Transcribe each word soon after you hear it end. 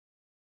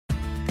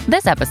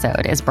This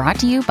episode is brought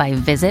to you by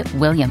Visit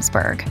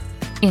Williamsburg.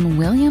 In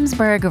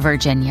Williamsburg,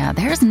 Virginia,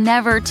 there's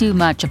never too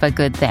much of a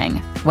good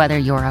thing. Whether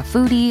you're a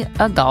foodie,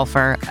 a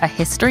golfer, a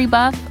history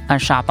buff, a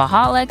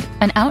shopaholic,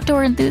 an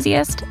outdoor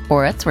enthusiast,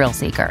 or a thrill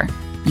seeker,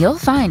 you'll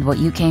find what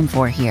you came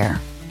for here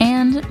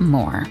and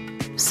more.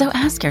 So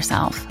ask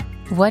yourself,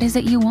 what is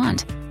it you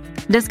want?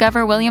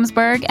 Discover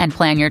Williamsburg and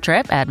plan your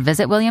trip at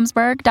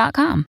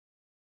visitwilliamsburg.com.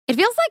 It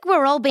feels like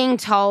we're all being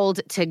told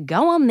to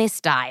go on this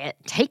diet,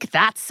 take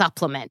that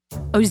supplement.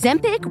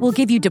 Ozempic will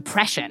give you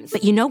depression,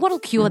 but you know what'll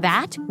cure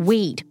that?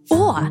 Weed.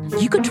 Or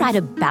you could try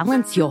to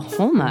balance your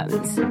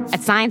hormones.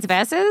 At Science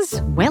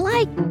Versus, we're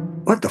like,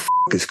 what the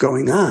is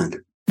going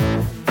on?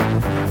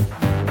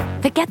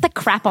 Forget the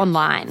crap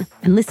online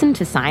and listen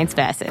to Science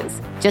Versus.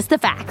 Just the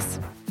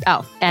facts.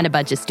 Oh, and a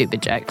bunch of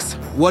stupid jokes.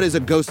 What is a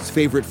ghost's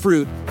favorite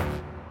fruit?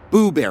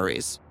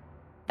 Blueberries.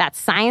 That's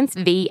Science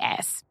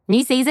VS.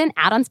 New season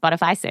out on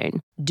Spotify soon.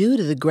 Due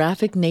to the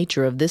graphic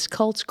nature of this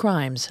cult's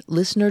crimes,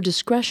 listener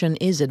discretion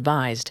is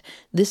advised.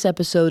 This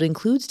episode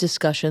includes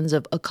discussions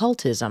of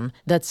occultism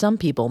that some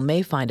people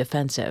may find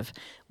offensive.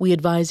 We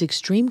advise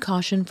extreme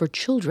caution for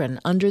children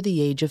under the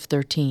age of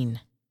 13.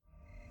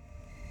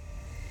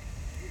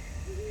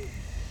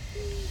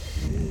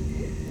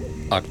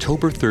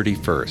 October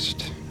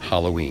 31st,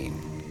 Halloween.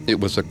 It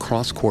was a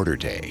cross-quarter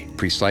day,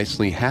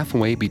 precisely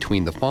halfway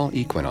between the fall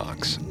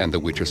equinox and the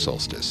winter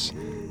solstice.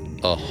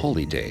 A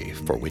holy day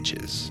for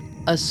witches.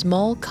 A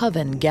small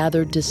coven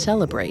gathered to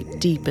celebrate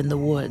deep in the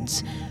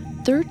woods.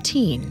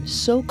 13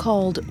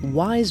 so-called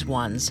wise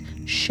ones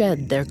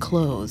shed their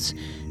clothes.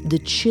 The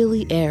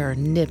chilly air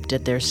nipped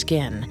at their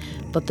skin,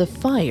 but the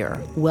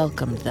fire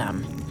welcomed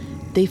them.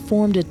 They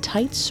formed a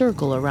tight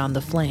circle around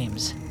the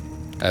flames.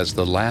 As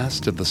the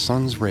last of the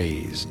sun's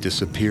rays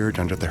disappeared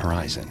under the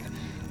horizon,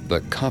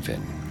 the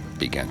coven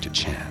began to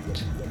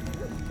chant.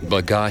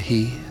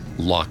 Bagahi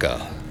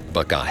Laka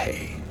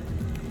Bagahe.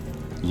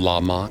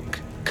 Lamak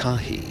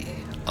Kahi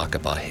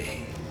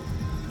Akabahe.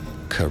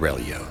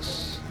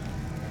 Corellios.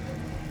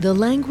 The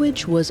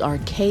language was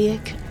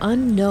archaic,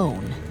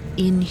 unknown,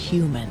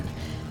 inhuman.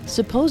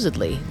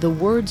 Supposedly, the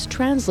words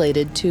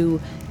translated to,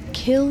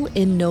 "Kill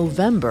in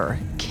November,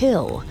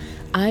 kill.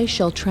 I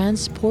shall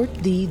transport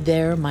thee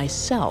there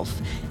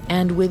myself,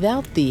 and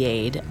without the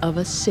aid of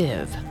a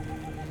sieve."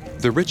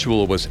 The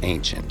ritual was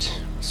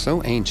ancient,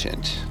 so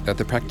ancient that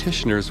the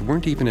practitioners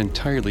weren't even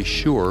entirely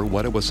sure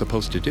what it was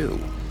supposed to do.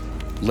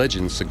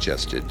 Legends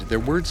suggested their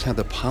words had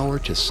the power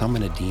to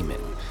summon a demon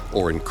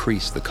or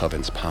increase the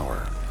coven's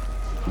power.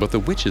 But the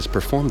witches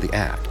performed the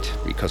act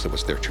because it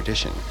was their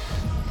tradition,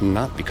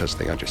 not because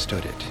they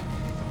understood it.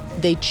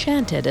 They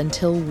chanted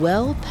until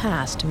well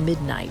past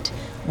midnight,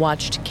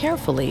 watched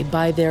carefully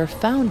by their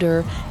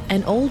founder,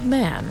 an old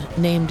man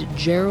named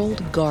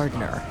Gerald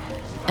Gardner.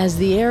 As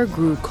the air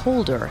grew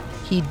colder,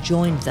 he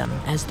joined them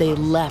as they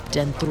leapt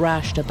and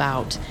thrashed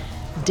about.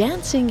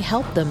 Dancing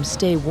helped them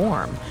stay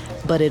warm,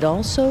 but it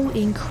also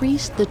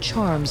increased the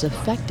charm's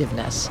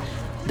effectiveness.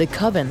 The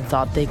coven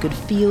thought they could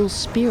feel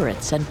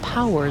spirits and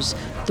powers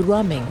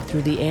thrumming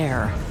through the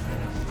air.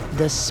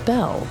 The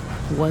spell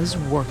was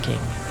working.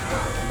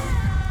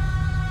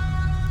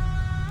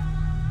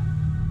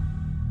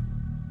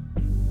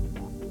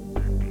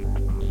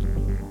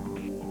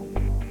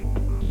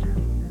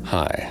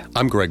 Hi,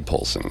 I'm Greg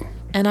Polson.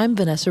 And I'm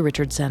Vanessa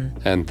Richardson.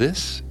 And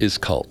this is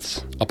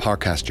Cults, a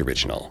Parcast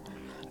original.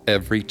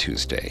 Every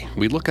Tuesday,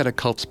 we look at a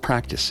cult's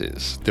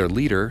practices, their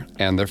leader,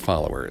 and their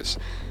followers.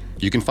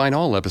 You can find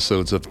all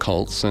episodes of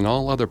Cults and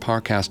all other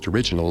Parcast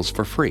originals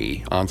for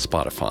free on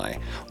Spotify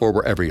or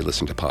wherever you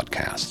listen to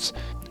podcasts.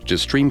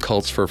 Just stream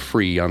Cults for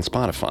free on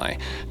Spotify.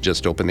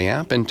 Just open the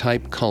app and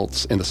type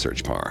Cults in the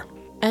search bar.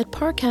 At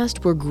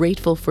Parcast, we're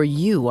grateful for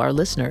you, our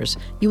listeners.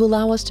 You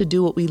allow us to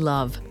do what we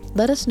love.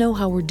 Let us know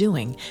how we're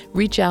doing.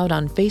 Reach out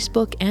on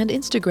Facebook and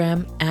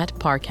Instagram at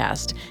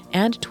Parcast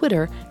and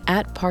Twitter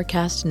at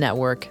Parcast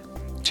Network.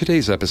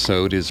 Today's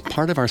episode is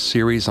part of our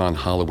series on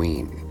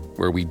Halloween,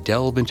 where we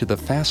delve into the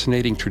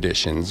fascinating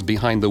traditions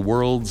behind the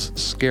world's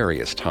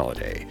scariest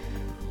holiday.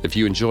 If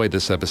you enjoyed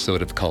this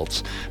episode of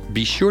Cults,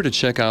 be sure to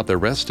check out the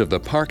rest of the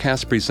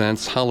Parcast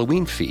Presents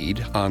Halloween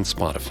feed on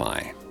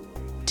Spotify.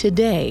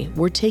 Today,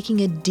 we're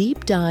taking a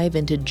deep dive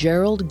into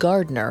Gerald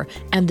Gardner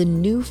and the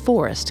New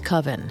Forest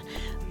Coven.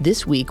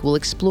 This week, we'll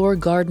explore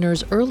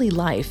Gardner's early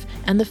life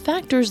and the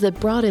factors that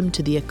brought him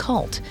to the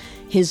occult.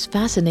 His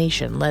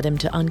fascination led him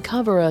to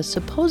uncover a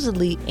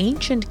supposedly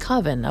ancient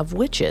coven of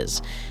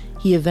witches.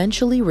 He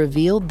eventually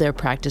revealed their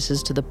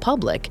practices to the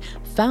public,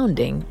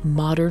 founding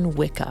modern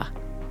Wicca.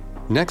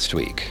 Next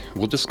week,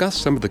 we'll discuss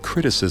some of the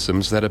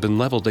criticisms that have been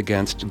leveled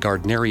against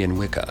Gardnerian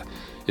Wicca,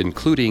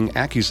 including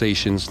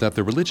accusations that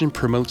the religion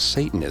promotes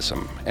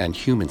Satanism and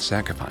human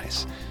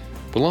sacrifice.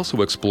 We'll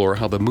also explore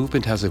how the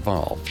movement has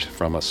evolved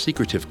from a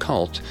secretive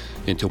cult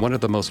into one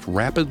of the most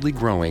rapidly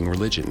growing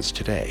religions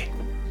today.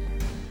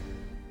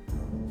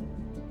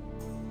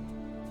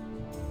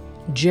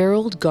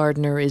 Gerald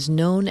Gardner is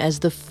known as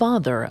the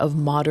father of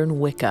modern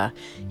Wicca.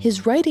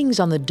 His writings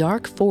on the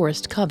Dark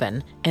Forest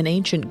Coven, an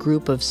ancient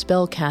group of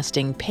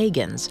spell-casting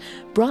pagans,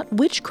 brought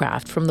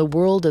witchcraft from the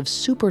world of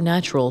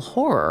supernatural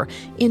horror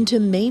into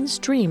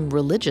mainstream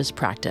religious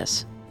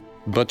practice.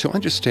 But to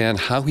understand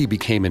how he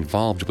became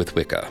involved with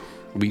Wicca,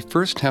 we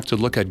first have to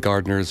look at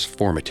Gardner's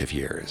formative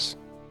years.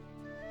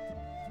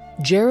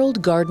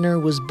 Gerald Gardner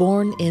was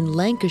born in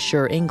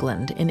Lancashire,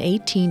 England in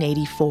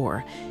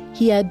 1884.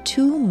 He had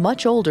two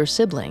much older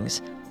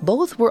siblings.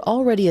 Both were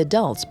already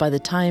adults by the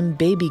time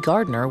baby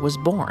Gardner was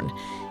born.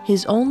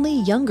 His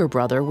only younger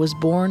brother was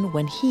born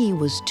when he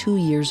was 2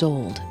 years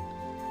old.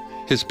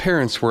 His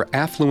parents were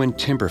affluent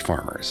timber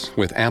farmers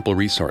with ample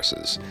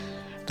resources.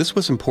 This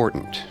was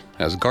important,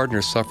 as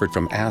Gardner suffered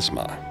from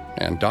asthma,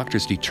 and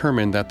doctors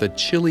determined that the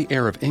chilly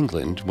air of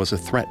England was a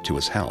threat to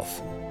his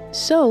health.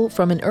 So,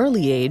 from an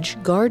early age,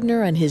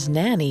 Gardner and his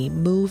nanny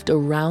moved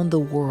around the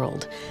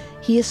world.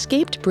 He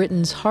escaped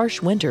Britain's harsh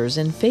winters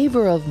in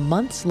favor of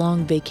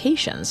months-long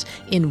vacations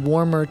in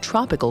warmer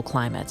tropical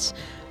climates.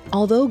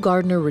 Although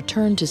Gardner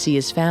returned to see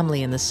his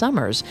family in the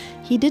summers,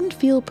 he didn't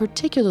feel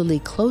particularly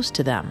close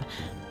to them.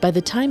 By the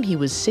time he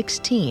was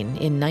 16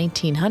 in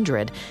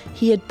 1900,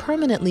 he had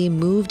permanently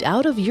moved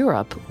out of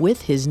Europe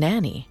with his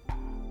nanny.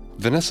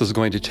 Vanessa's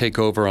going to take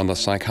over on the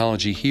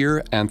psychology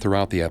here and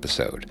throughout the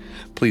episode.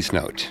 Please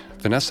note,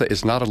 Vanessa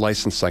is not a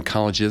licensed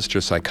psychologist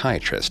or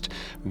psychiatrist,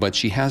 but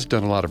she has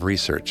done a lot of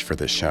research for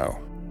this show.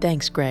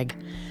 Thanks, Greg.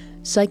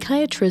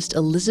 Psychiatrist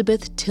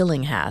Elizabeth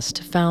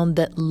Tillinghast found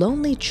that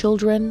lonely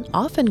children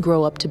often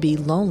grow up to be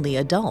lonely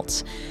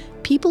adults.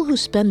 People who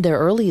spend their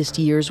earliest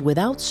years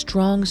without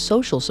strong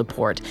social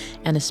support,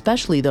 and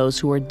especially those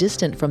who are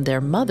distant from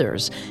their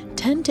mothers,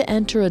 tend to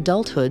enter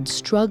adulthood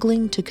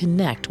struggling to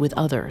connect with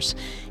others.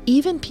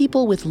 Even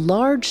people with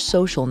large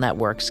social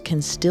networks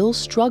can still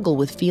struggle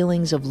with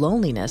feelings of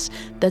loneliness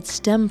that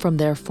stem from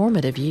their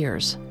formative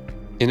years.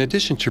 In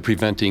addition to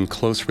preventing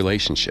close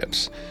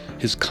relationships,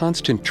 his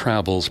constant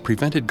travels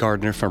prevented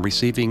Gardner from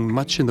receiving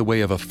much in the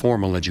way of a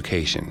formal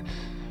education.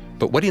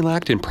 But what he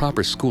lacked in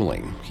proper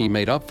schooling, he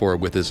made up for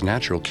with his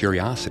natural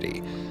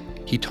curiosity.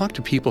 He talked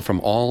to people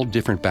from all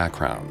different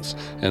backgrounds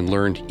and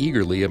learned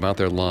eagerly about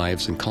their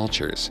lives and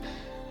cultures.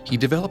 He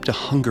developed a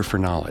hunger for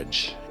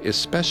knowledge,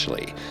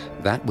 especially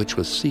that which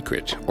was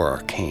secret or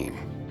arcane.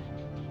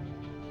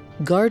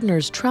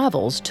 Gardner's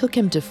travels took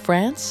him to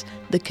France,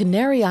 the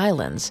Canary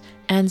Islands,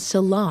 and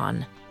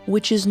Ceylon,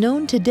 which is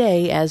known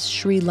today as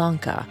Sri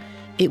Lanka.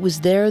 It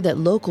was there that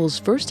locals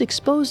first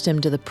exposed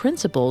him to the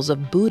principles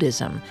of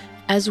Buddhism,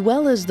 as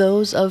well as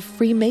those of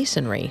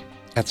Freemasonry.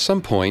 At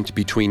some point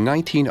between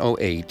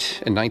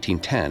 1908 and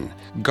 1910,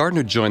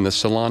 Gardner joined the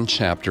Ceylon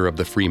chapter of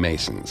the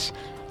Freemasons,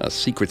 a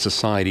secret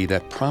society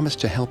that promised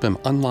to help him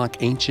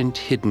unlock ancient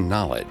hidden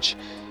knowledge.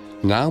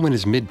 Now in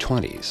his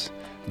mid-20s,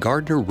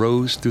 Gardner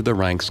rose through the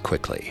ranks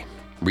quickly,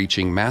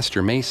 reaching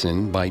Master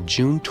Mason by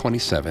June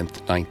 27,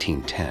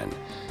 1910.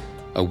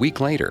 A week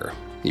later,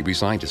 he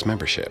resigned his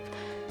membership.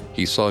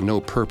 He saw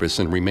no purpose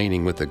in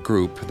remaining with a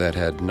group that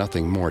had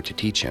nothing more to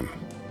teach him.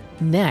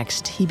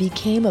 Next, he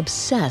became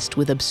obsessed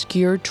with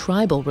obscure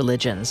tribal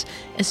religions,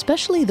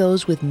 especially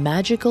those with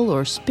magical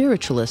or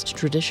spiritualist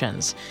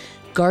traditions.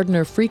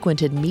 Gardner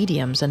frequented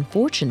mediums and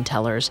fortune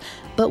tellers,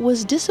 but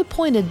was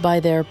disappointed by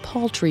their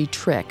paltry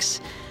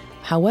tricks.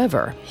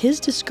 However,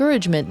 his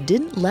discouragement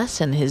didn't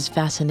lessen his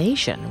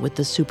fascination with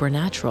the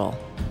supernatural.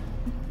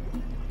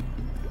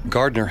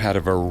 Gardner had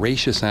a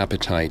voracious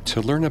appetite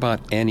to learn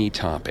about any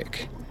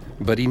topic,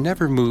 but he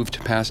never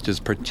moved past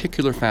his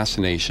particular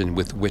fascination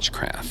with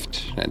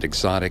witchcraft and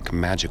exotic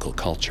magical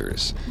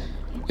cultures.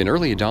 In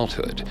early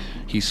adulthood,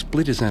 he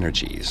split his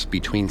energies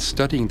between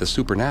studying the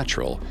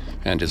supernatural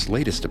and his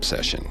latest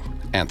obsession,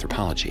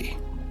 anthropology.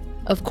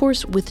 Of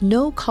course, with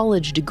no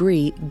college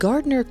degree,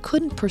 Gardner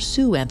couldn't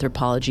pursue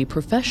anthropology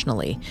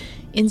professionally.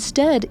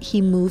 Instead, he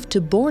moved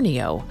to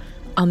Borneo.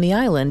 On the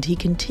island, he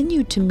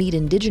continued to meet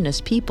indigenous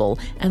people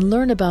and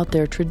learn about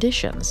their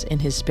traditions in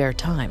his spare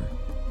time.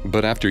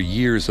 But after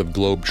years of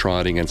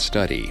globe-trotting and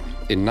study,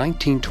 in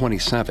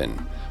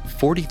 1927,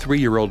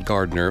 43-year-old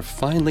Gardner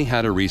finally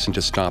had a reason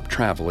to stop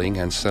traveling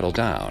and settle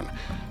down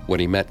when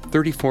he met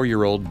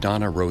 34-year-old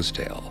Donna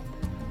Rosedale.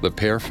 The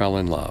pair fell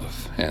in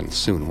love and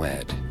soon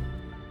wed.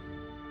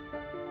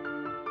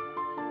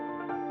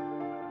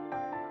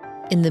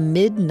 In the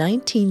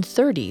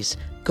mid-1930s,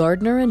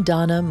 Gardner and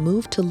Donna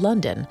moved to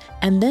London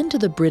and then to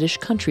the British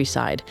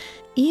countryside.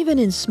 Even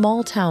in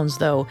small towns,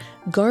 though,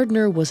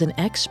 Gardner was an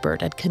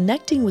expert at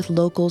connecting with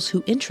locals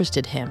who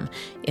interested him,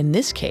 in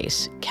this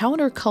case,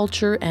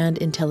 counterculture and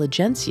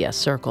intelligentsia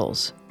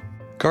circles.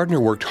 Gardner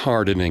worked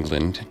hard in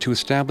England to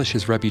establish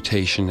his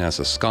reputation as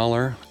a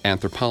scholar,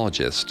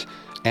 anthropologist,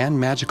 and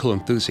magical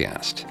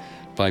enthusiast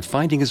by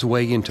finding his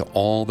way into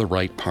all the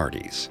right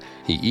parties.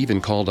 He even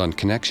called on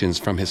connections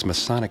from his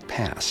Masonic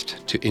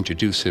past to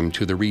introduce him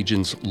to the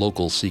region's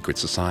local secret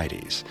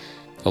societies.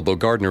 Although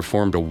Gardner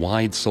formed a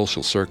wide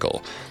social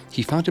circle,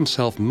 he found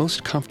himself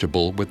most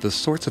comfortable with the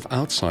sorts of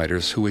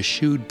outsiders who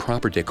eschewed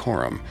proper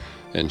decorum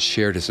and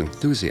shared his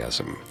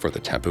enthusiasm for the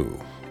taboo.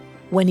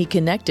 When he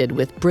connected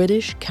with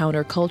British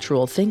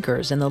countercultural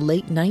thinkers in the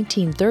late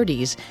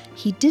 1930s,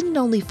 he didn't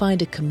only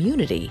find a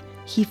community,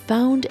 he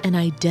found an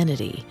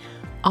identity.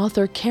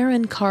 Author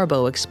Karen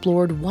Carbo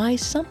explored why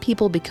some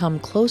people become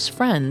close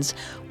friends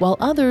while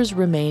others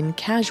remain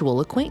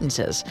casual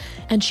acquaintances,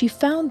 and she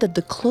found that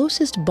the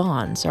closest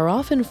bonds are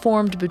often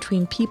formed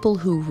between people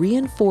who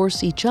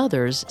reinforce each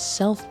other's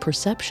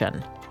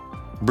self-perception.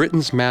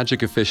 Britain's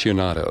magic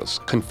aficionados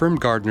confirmed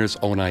Gardner's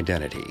own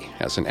identity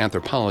as an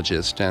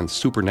anthropologist and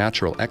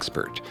supernatural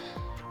expert.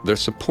 Their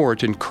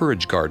support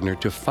encouraged Gardner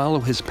to follow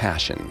his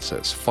passions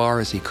as far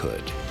as he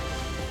could.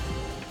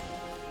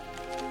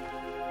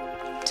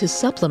 To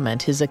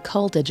supplement his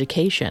occult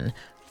education,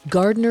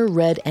 Gardner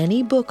read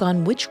any book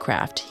on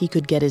witchcraft he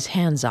could get his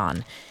hands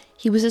on.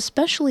 He was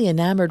especially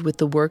enamored with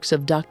the works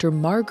of Dr.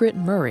 Margaret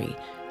Murray.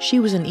 She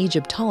was an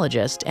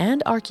Egyptologist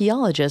and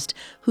archaeologist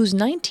whose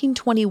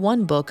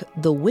 1921 book,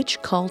 The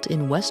Witch Cult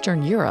in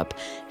Western Europe,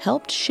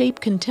 helped shape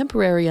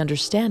contemporary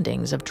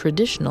understandings of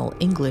traditional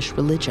English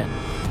religion.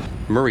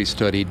 Murray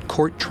studied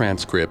court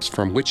transcripts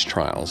from witch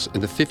trials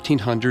in the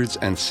 1500s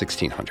and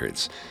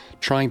 1600s.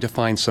 Trying to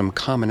find some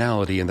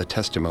commonality in the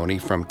testimony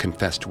from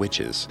confessed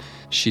witches.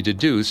 She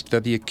deduced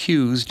that the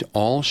accused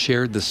all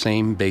shared the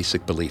same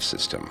basic belief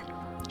system.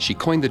 She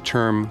coined the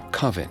term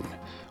Coven,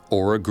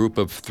 or a group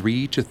of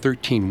 3 to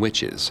 13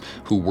 witches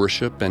who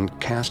worship and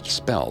cast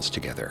spells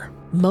together.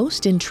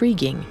 Most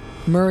intriguing,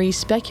 Murray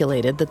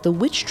speculated that the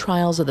witch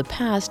trials of the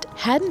past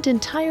hadn't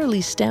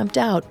entirely stamped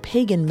out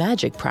pagan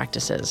magic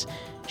practices.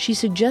 She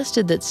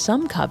suggested that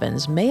some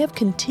covens may have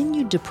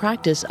continued to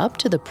practice up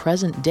to the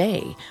present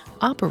day,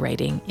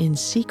 operating in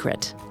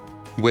secret.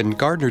 When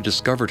Gardner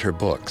discovered her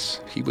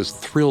books, he was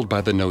thrilled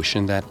by the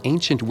notion that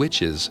ancient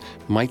witches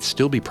might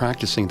still be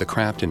practicing the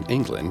craft in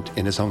England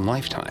in his own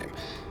lifetime.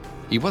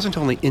 He wasn't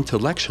only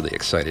intellectually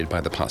excited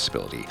by the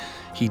possibility,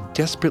 he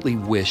desperately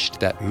wished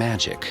that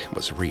magic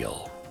was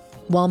real.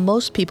 While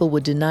most people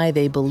would deny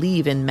they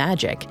believe in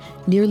magic,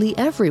 nearly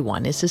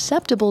everyone is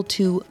susceptible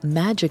to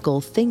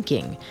magical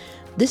thinking.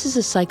 This is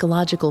a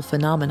psychological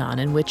phenomenon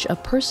in which a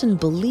person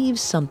believes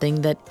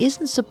something that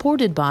isn't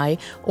supported by,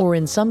 or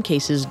in some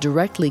cases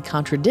directly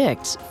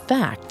contradicts,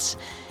 facts.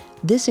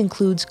 This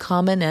includes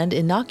common and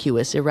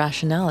innocuous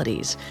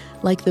irrationalities,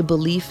 like the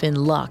belief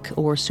in luck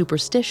or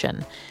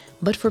superstition.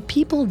 But for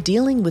people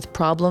dealing with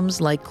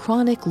problems like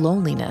chronic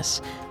loneliness,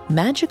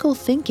 magical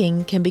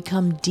thinking can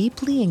become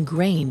deeply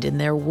ingrained in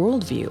their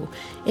worldview.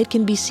 It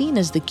can be seen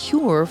as the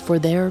cure for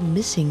their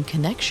missing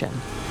connection.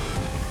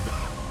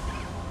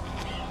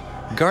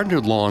 Gardner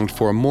longed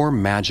for a more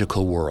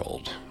magical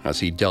world as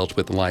he dealt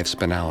with life's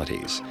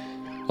banalities.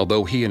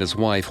 Although he and his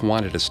wife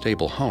wanted a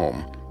stable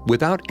home,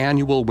 without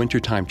annual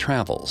wintertime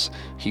travels,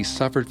 he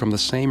suffered from the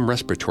same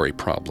respiratory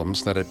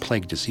problems that had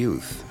plagued his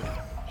youth.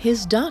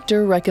 His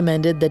doctor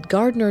recommended that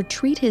Gardner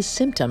treat his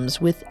symptoms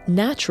with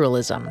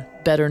naturalism,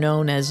 better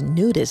known as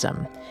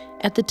nudism.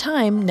 At the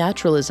time,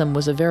 naturalism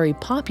was a very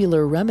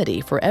popular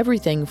remedy for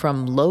everything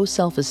from low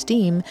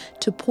self-esteem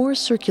to poor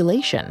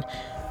circulation.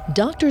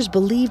 Doctors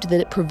believed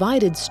that it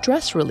provided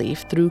stress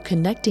relief through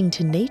connecting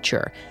to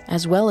nature,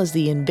 as well as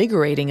the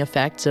invigorating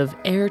effects of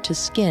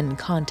air-to-skin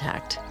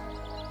contact.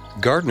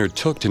 Gardner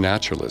took to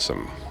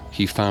naturalism.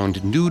 He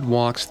found nude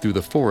walks through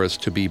the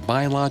forest to be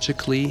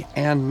biologically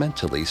and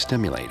mentally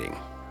stimulating.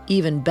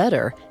 Even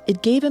better,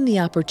 it gave him the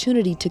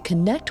opportunity to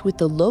connect with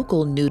the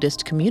local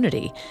nudist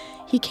community.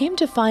 He came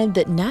to find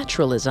that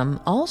naturalism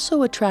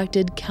also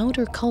attracted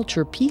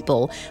counterculture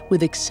people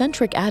with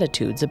eccentric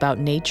attitudes about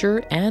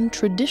nature and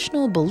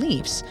traditional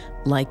beliefs,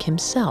 like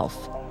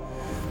himself.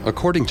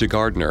 According to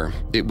Gardner,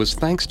 it was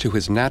thanks to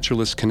his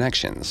naturalist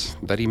connections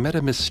that he met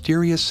a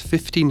mysterious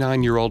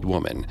 59-year-old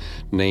woman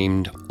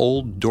named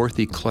Old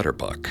Dorothy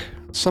Clutterbuck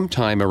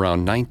sometime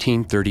around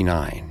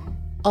 1939.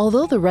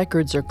 Although the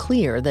records are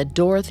clear that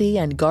Dorothy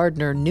and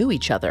Gardner knew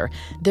each other,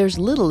 there's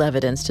little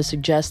evidence to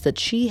suggest that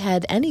she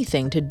had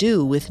anything to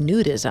do with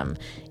nudism.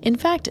 In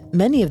fact,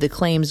 many of the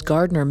claims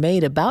Gardner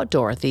made about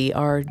Dorothy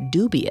are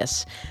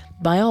dubious.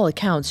 By all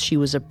accounts, she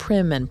was a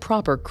prim and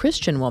proper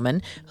Christian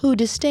woman who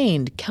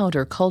disdained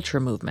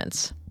counterculture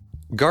movements.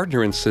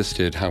 Gardner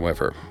insisted,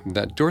 however,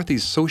 that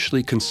Dorothy's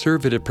socially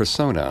conservative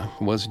persona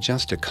was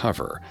just a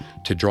cover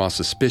to draw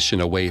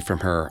suspicion away from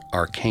her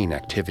arcane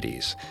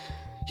activities.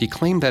 He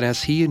claimed that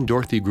as he and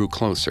Dorothy grew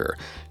closer,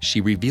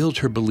 she revealed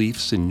her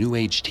beliefs in New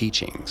Age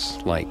teachings,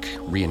 like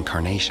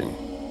reincarnation.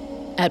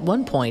 At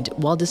one point,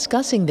 while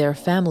discussing their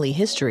family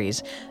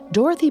histories,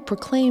 Dorothy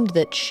proclaimed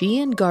that she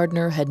and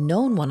Gardner had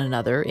known one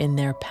another in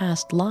their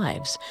past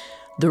lives.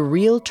 The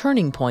real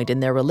turning point in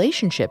their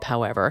relationship,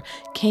 however,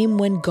 came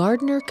when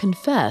Gardner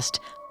confessed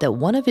that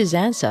one of his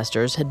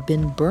ancestors had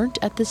been burnt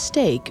at the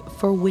stake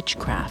for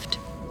witchcraft.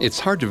 It's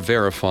hard to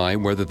verify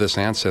whether this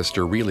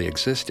ancestor really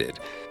existed.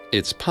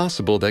 It's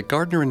possible that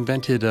Gardner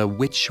invented a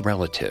witch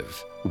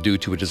relative due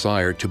to a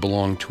desire to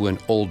belong to an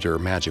older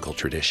magical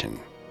tradition.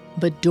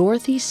 But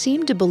Dorothy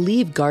seemed to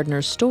believe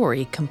Gardner's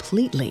story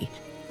completely.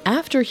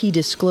 After he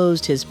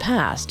disclosed his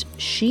past,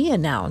 she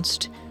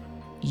announced,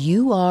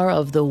 "You are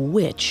of the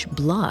witch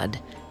blood.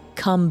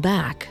 Come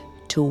back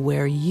to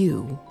where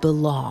you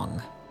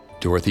belong."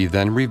 Dorothy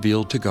then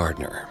revealed to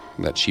Gardner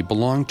that she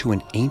belonged to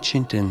an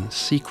ancient and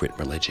secret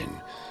religion.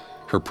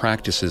 Her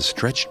practices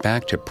stretched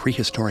back to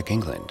prehistoric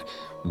England,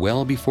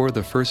 well before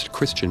the first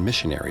Christian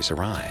missionaries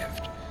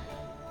arrived.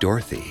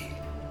 Dorothy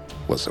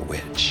was a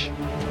witch.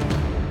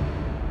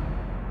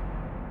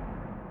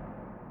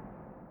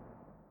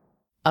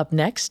 Up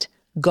next,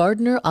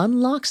 Gardner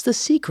unlocks the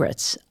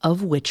secrets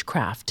of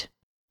witchcraft.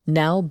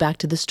 Now back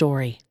to the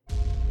story.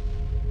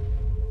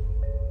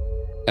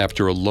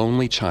 After a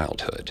lonely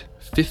childhood,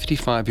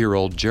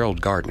 55-year-old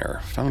Gerald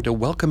Gardner found a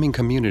welcoming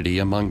community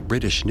among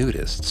British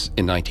nudists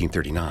in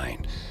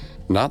 1939.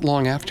 Not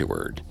long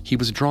afterward, he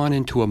was drawn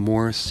into a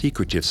more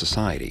secretive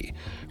society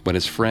when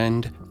his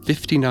friend,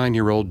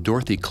 59-year-old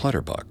Dorothy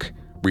Clutterbuck,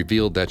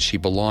 revealed that she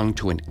belonged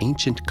to an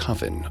ancient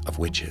coven of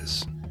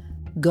witches.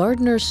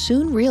 Gardner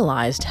soon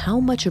realized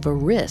how much of a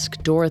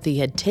risk Dorothy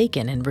had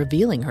taken in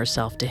revealing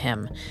herself to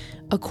him.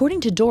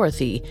 According to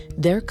Dorothy,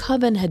 their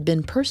coven had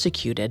been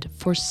persecuted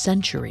for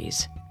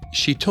centuries.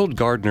 She told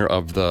Gardner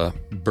of the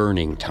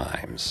Burning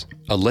Times,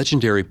 a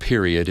legendary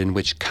period in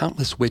which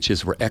countless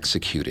witches were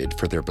executed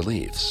for their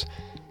beliefs.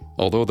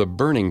 Although the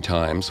Burning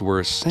Times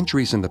were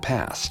centuries in the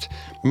past,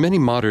 many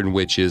modern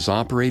witches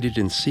operated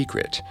in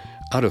secret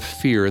out of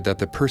fear that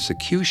the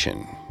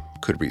persecution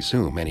could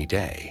resume any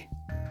day.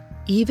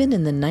 Even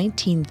in the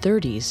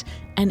 1930s,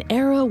 an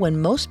era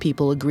when most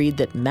people agreed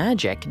that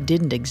magic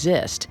didn't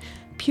exist,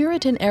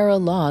 Puritan-era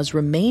laws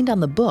remained on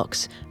the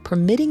books,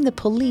 permitting the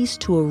police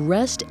to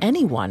arrest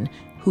anyone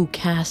who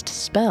cast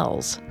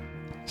spells.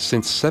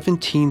 Since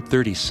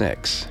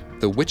 1736,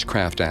 the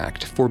Witchcraft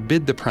Act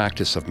forbid the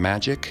practice of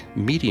magic,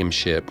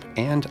 mediumship,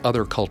 and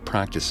other cult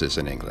practices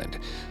in England.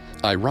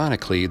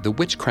 Ironically, the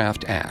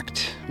Witchcraft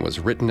Act was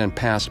written and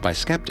passed by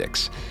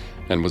skeptics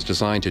and was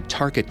designed to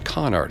target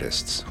con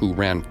artists who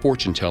ran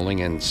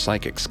fortune-telling and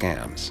psychic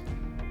scams.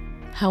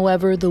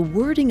 However, the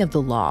wording of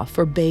the law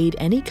forbade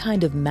any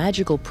kind of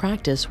magical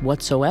practice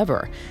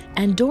whatsoever,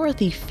 and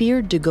Dorothy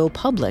feared to go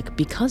public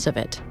because of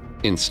it.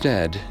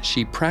 Instead,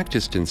 she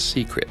practiced in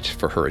secret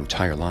for her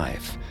entire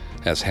life,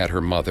 as had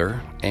her mother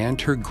and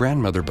her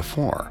grandmother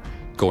before,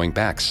 going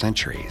back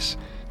centuries.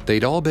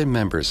 They'd all been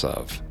members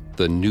of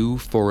the New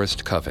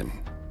Forest Coven,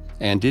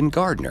 and in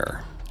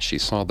Gardner, she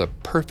saw the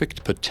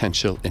perfect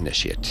potential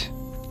initiate.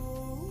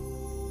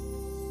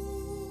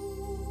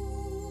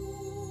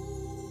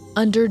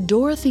 Under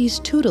Dorothy's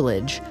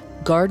tutelage,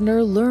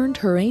 Gardner learned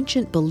her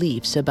ancient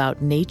beliefs about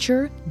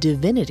nature,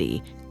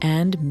 divinity,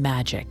 and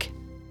magic.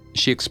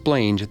 She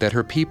explained that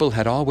her people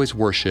had always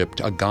worshipped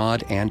a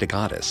god and a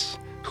goddess,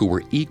 who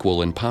were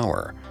equal in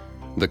power.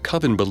 The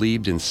coven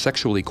believed in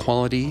sexual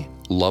equality,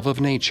 love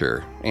of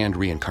nature, and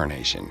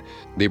reincarnation.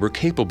 They were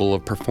capable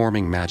of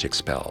performing magic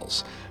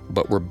spells,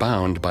 but were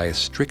bound by a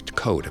strict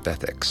code of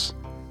ethics.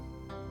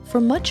 For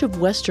much of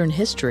Western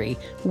history,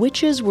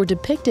 witches were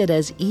depicted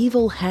as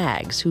evil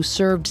hags who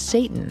served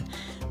Satan.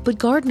 But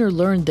Gardner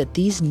learned that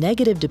these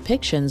negative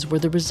depictions were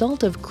the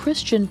result of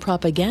Christian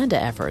propaganda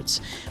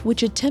efforts,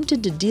 which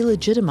attempted to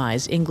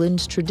delegitimize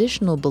England's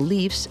traditional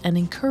beliefs and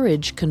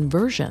encourage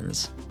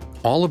conversions.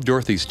 All of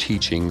Dorothy's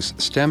teachings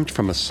stemmed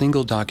from a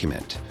single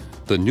document,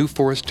 the New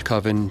Forest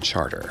Coven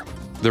Charter.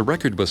 The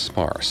record was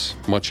sparse.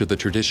 Much of the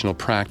traditional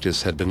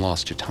practice had been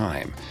lost to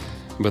time,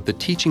 but the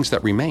teachings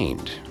that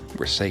remained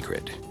were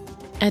sacred.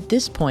 At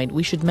this point,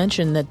 we should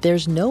mention that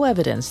there's no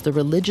evidence the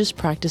religious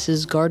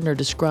practices Gardner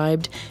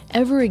described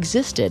ever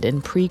existed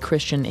in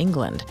pre-Christian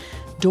England.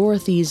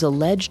 Dorothy's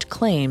alleged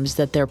claims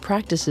that their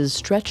practices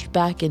stretched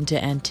back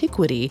into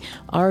antiquity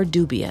are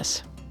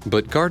dubious.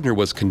 But Gardner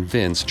was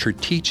convinced her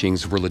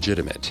teachings were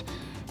legitimate.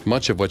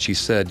 Much of what she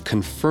said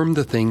confirmed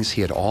the things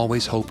he had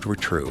always hoped were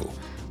true,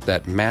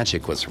 that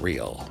magic was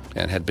real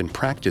and had been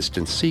practiced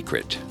in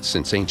secret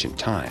since ancient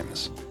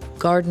times.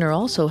 Gardner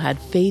also had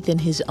faith in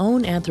his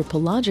own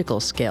anthropological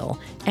skill,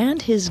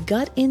 and his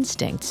gut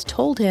instincts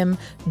told him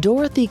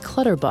Dorothy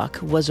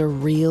Clutterbuck was a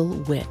real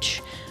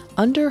witch.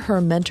 Under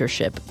her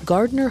mentorship,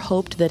 Gardner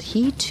hoped that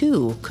he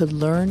too could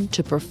learn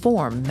to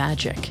perform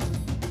magic.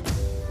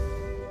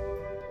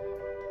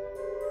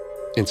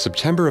 In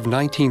September of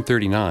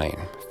 1939,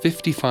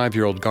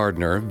 55-year-old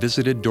Gardner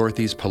visited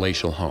Dorothy's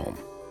palatial home.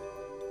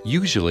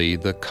 Usually,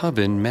 the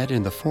coven met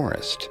in the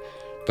forest,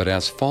 but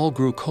as fall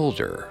grew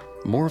colder,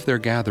 more of their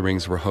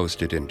gatherings were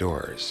hosted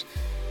indoors.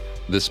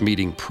 This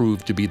meeting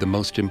proved to be the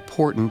most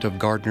important of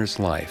Gardner's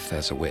life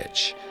as a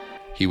witch.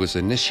 He was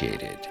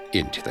initiated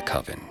into the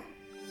coven.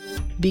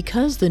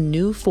 Because the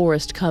New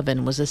Forest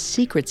Coven was a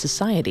secret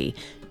society,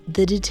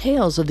 the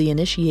details of the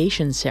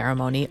initiation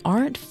ceremony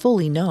aren't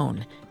fully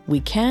known. We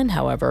can,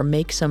 however,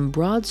 make some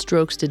broad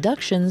strokes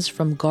deductions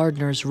from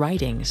Gardner's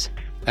writings.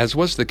 As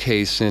was the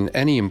case in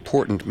any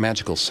important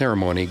magical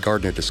ceremony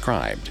Gardner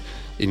described,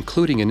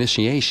 including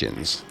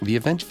initiations, the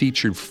event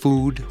featured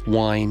food,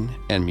 wine,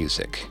 and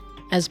music.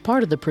 As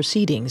part of the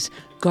proceedings,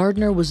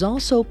 Gardner was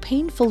also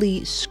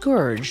painfully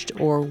scourged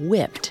or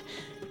whipped,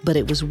 but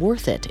it was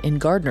worth it, in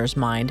Gardner's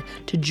mind,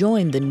 to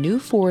join the New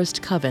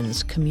Forest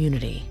Coven's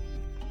community.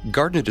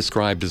 Gardner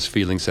described his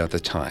feelings at the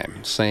time,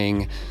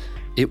 saying,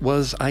 "It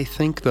was, I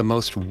think, the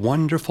most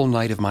wonderful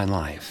night of my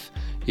life.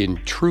 In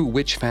true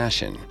witch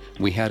fashion,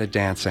 we had a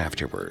dance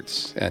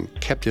afterwards and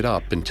kept it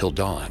up until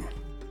dawn."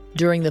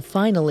 During the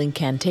final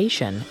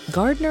incantation,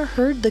 Gardner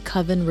heard the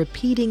coven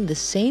repeating the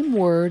same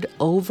word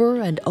over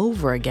and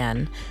over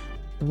again,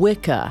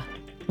 Wicca,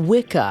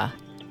 Wicca,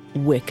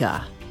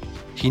 Wicca.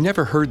 He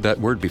never heard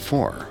that word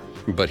before,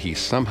 but he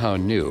somehow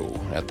knew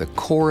at the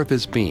core of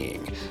his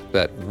being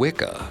that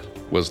Wicca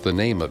was the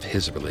name of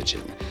his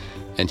religion,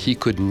 and he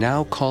could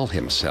now call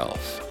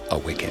himself a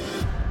Wiccan.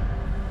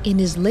 In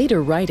his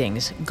later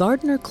writings,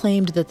 Gardner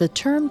claimed that the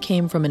term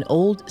came from an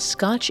old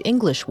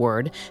Scotch-English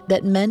word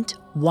that meant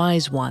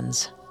wise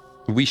ones.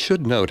 We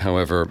should note,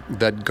 however,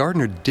 that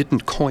Gardner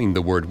didn't coin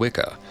the word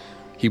Wicca.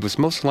 He was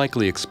most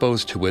likely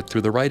exposed to it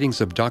through the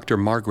writings of Dr.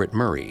 Margaret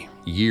Murray,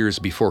 years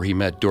before he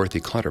met Dorothy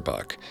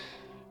Clutterbuck.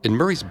 In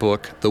Murray's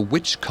book, The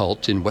Witch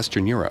Cult in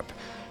Western Europe,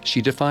 she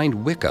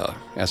defined Wicca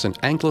as an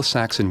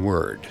Anglo-Saxon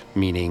word,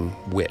 meaning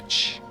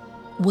witch.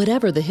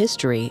 Whatever the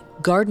history,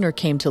 Gardner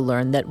came to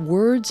learn that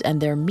words and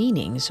their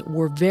meanings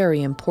were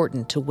very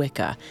important to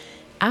Wicca.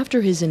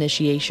 After his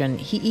initiation,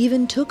 he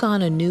even took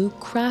on a new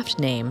craft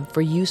name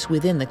for use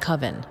within the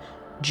coven.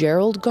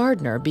 Gerald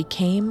Gardner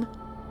became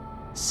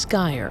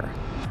Skyer.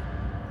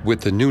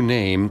 With the new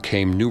name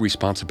came new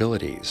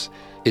responsibilities,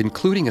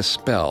 including a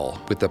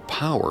spell with the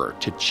power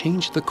to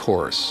change the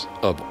course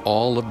of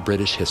all of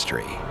British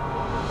history.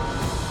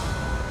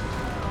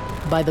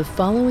 By the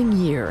following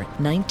year,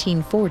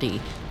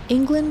 1940,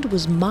 England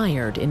was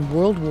mired in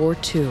World War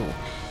II.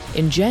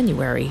 In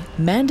January,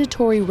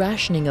 mandatory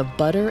rationing of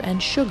butter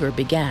and sugar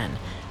began.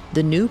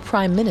 The new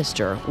Prime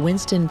Minister,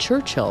 Winston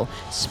Churchill,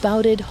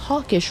 spouted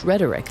hawkish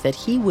rhetoric that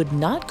he would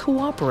not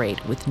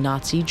cooperate with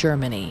Nazi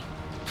Germany.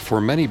 For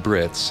many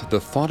Brits,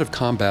 the thought of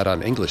combat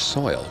on English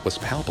soil was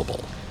palpable.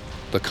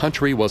 The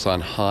country was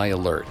on high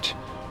alert,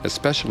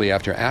 especially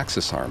after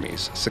Axis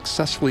armies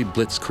successfully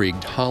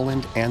blitzkrieged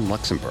Holland and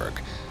Luxembourg,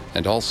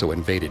 and also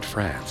invaded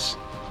France.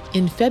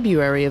 In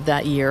February of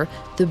that year,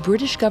 the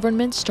British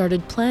government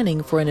started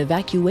planning for an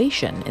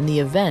evacuation in the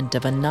event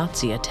of a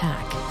Nazi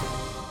attack.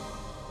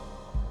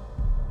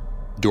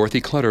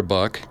 Dorothy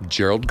Clutterbuck,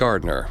 Gerald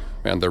Gardner,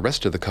 and the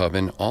rest of the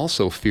coven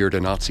also feared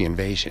a Nazi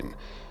invasion.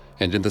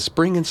 And in the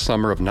spring and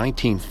summer of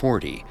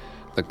 1940,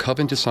 the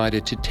coven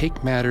decided to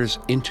take matters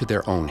into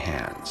their own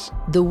hands.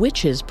 The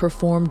witches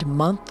performed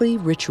monthly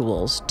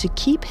rituals to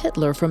keep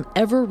Hitler from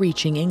ever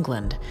reaching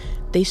England.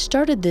 They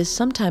started this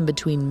sometime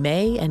between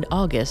May and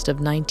August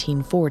of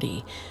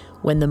 1940.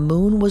 When the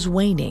moon was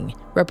waning,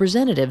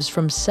 representatives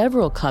from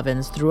several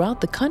covens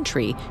throughout the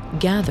country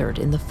gathered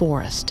in the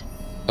forest.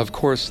 Of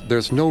course,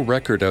 there's no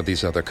record of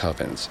these other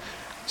covens,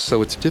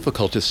 so it's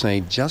difficult to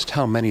say just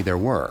how many there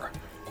were,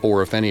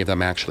 or if any of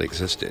them actually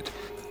existed.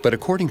 But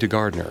according to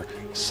Gardner,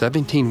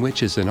 17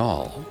 witches in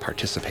all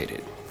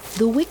participated.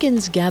 The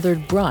Wiccans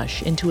gathered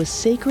brush into a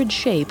sacred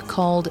shape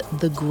called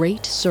the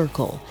Great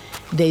Circle.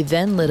 They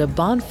then lit a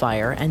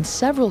bonfire and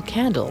several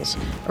candles,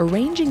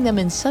 arranging them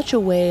in such a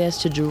way as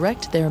to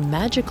direct their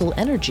magical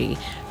energy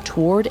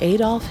toward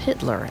Adolf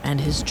Hitler and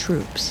his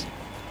troops.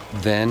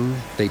 Then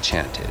they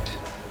chanted,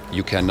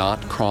 "You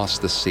cannot cross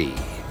the sea.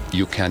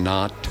 You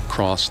cannot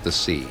cross the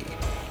sea.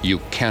 You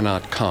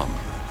cannot come.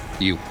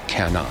 You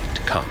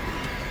cannot come."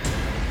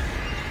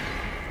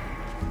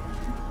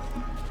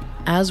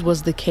 As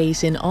was the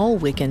case in all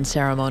Wiccan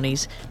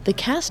ceremonies, the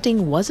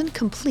casting wasn't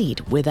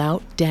complete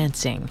without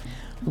dancing.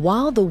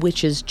 While the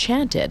witches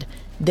chanted,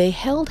 they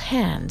held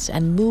hands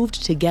and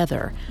moved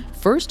together,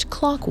 first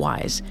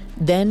clockwise,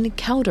 then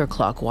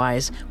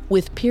counterclockwise,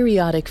 with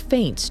periodic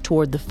feints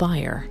toward the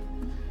fire.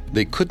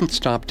 They couldn't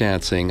stop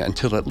dancing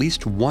until at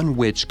least one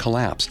witch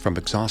collapsed from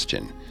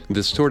exhaustion.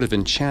 This sort of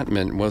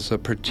enchantment was a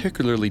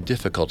particularly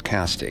difficult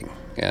casting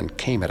and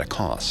came at a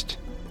cost.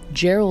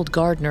 Gerald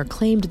Gardner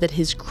claimed that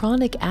his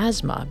chronic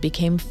asthma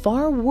became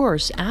far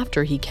worse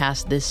after he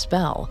cast this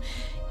spell.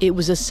 It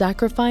was a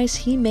sacrifice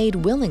he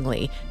made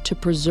willingly to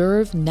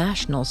preserve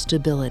national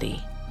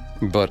stability.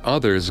 But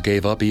others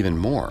gave up even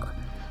more.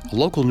 A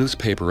local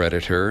newspaper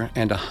editor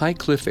and a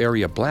Highcliffe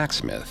area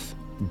blacksmith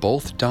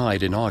both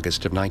died in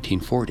August of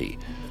 1940,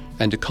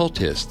 and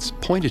occultists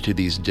pointed to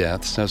these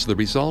deaths as the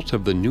result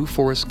of the New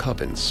Forest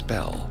Coven's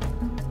spell.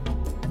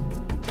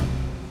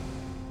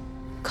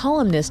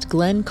 Columnist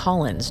Glenn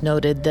Collins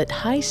noted that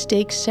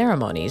high-stakes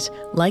ceremonies,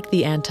 like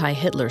the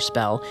anti-Hitler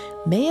spell,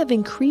 may have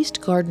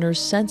increased Gardner's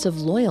sense of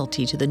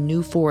loyalty to the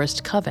New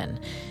Forest Coven.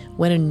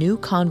 When a new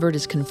convert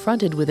is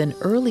confronted with an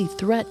early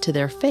threat to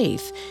their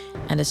faith,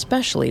 and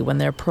especially when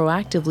they're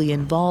proactively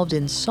involved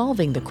in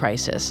solving the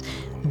crisis,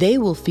 they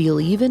will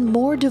feel even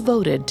more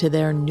devoted to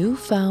their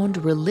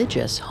newfound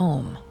religious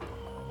home.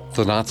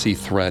 The Nazi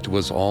threat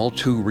was all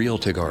too real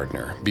to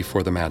Gardner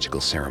before the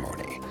magical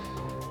ceremony.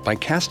 By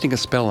casting a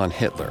spell on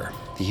Hitler,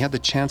 he had the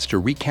chance to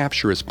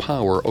recapture his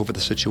power over the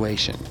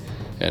situation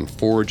and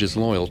forge his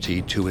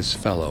loyalty to his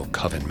fellow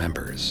Coven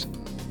members.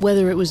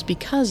 Whether it was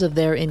because of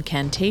their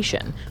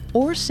incantation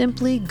or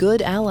simply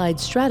good Allied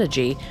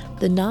strategy,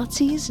 the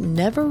Nazis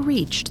never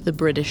reached the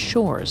British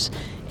shores,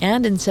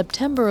 and in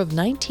September of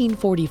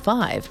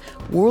 1945,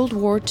 World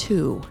War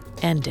II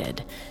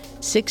ended.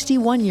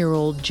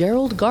 61-year-old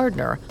Gerald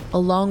Gardner,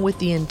 along with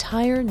the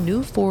entire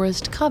New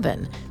Forest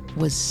Coven,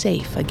 was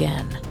safe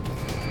again.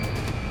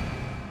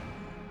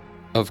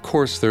 Of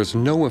course, there's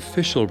no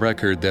official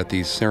record that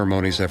these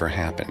ceremonies ever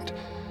happened.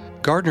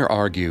 Gardner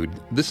argued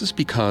this is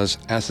because,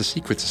 as a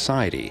secret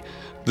society,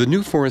 the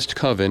New Forest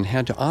Coven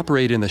had to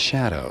operate in the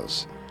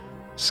shadows.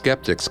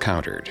 Skeptics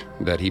countered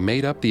that he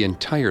made up the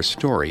entire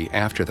story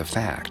after the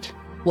fact.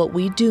 What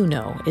we do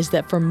know is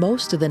that for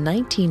most of the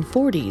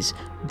 1940s,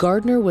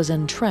 Gardner was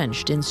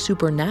entrenched in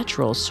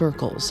supernatural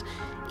circles.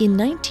 In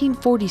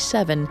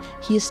 1947,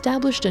 he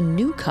established a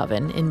new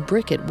coven in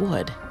Bricket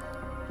Wood.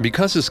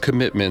 Because his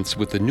commitments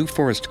with the New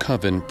Forest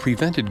Coven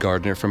prevented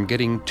Gardner from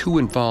getting too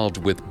involved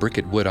with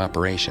Bricket Wood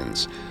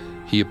operations,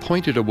 he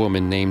appointed a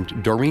woman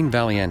named Doreen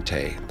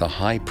Valiente, the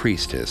High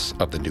Priestess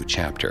of the new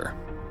chapter.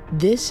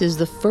 This is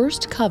the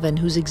first coven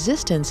whose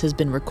existence has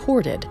been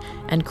recorded,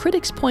 and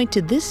critics point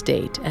to this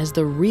date as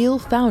the real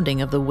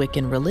founding of the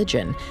Wiccan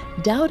religion,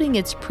 doubting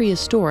its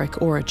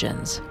prehistoric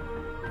origins.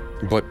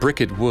 But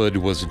Bricket Wood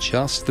was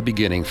just the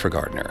beginning for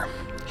Gardner.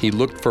 He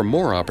looked for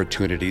more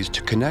opportunities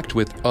to connect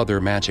with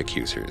other magic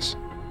users.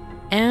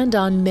 And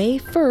on May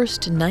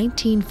 1st,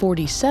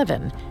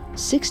 1947,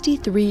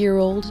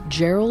 63-year-old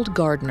Gerald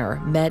Gardner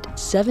met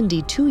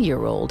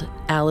 72-year-old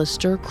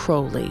Aleister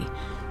Crowley.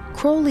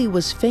 Crowley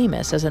was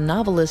famous as a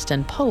novelist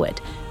and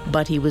poet,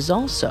 but he was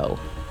also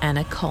an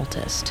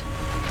occultist.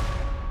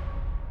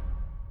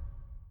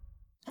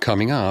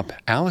 Coming up,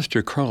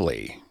 Aleister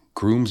Crowley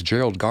grooms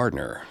Gerald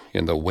Gardner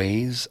in the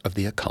ways of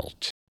the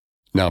occult.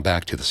 Now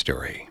back to the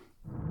story.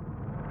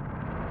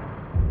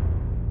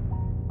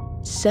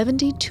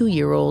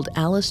 72-year-old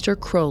Aleister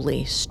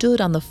Crowley stood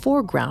on the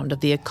foreground of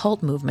the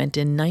occult movement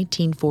in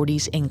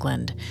 1940s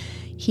England.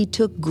 He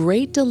took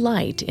great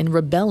delight in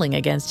rebelling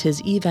against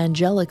his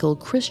evangelical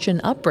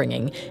Christian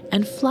upbringing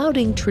and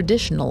flouting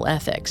traditional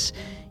ethics.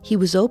 He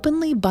was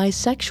openly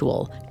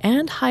bisexual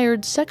and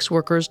hired sex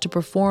workers to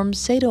perform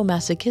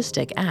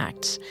sadomasochistic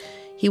acts.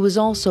 He was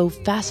also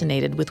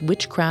fascinated with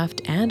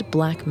witchcraft and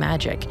black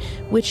magic,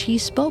 which he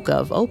spoke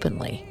of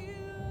openly.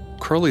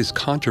 Crowley's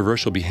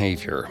controversial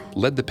behavior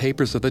led the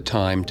papers of the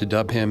time to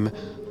dub him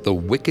the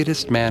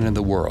wickedest man in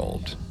the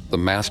world, the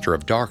master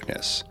of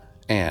darkness,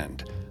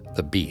 and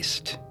the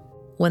beast.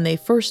 When they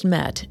first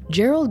met,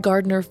 Gerald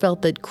Gardner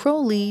felt that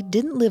Crowley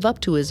didn't live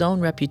up to his own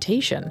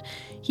reputation.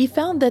 He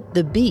found that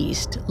the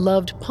beast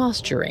loved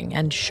posturing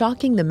and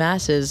shocking the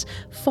masses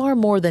far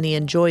more than he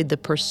enjoyed the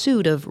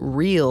pursuit of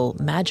real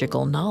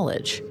magical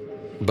knowledge.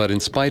 But in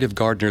spite of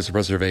Gardner's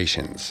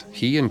reservations,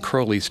 he and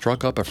Crowley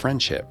struck up a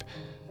friendship.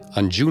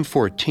 On June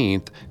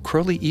 14th,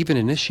 Crowley even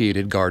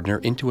initiated Gardner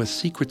into a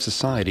secret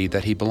society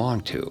that he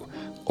belonged to,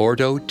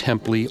 Ordo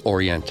Templi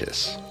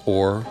Orientis,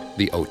 or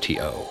the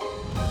OTO.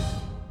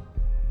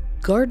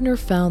 Gardner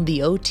found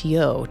the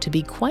OTO to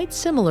be quite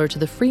similar to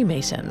the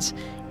Freemasons.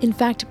 In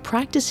fact,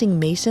 practicing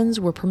Masons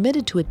were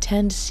permitted to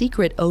attend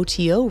secret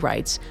OTO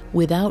rites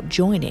without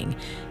joining,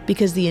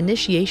 because the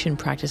initiation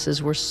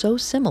practices were so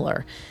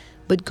similar.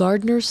 But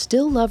Gardner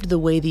still loved the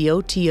way the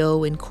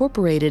OTO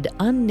incorporated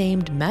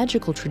unnamed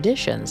magical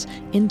traditions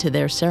into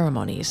their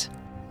ceremonies.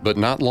 But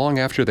not long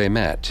after they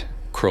met,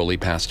 Crowley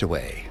passed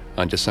away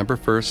on December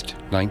 1st,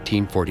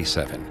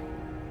 1947.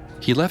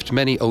 He left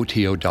many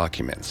OTO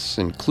documents,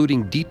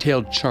 including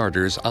detailed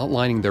charters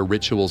outlining their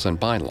rituals and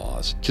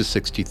bylaws, to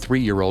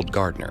 63-year-old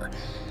Gardner.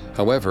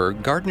 However,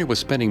 Gardner was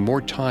spending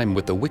more time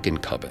with the Wiccan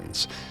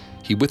covens.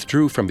 He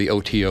withdrew from the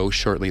OTO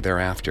shortly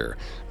thereafter,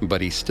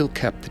 but he still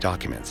kept the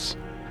documents.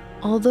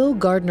 Although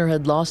Gardner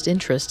had lost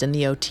interest in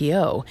the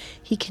OTO,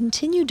 he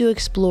continued to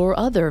explore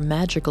other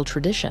magical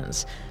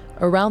traditions.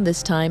 Around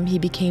this time, he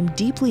became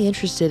deeply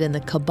interested in the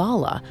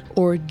Kabbalah,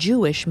 or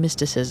Jewish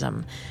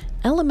mysticism.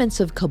 Elements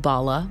of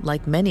Kabbalah,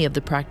 like many of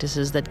the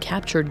practices that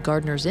captured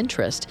Gardner's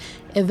interest,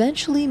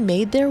 eventually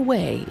made their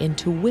way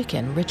into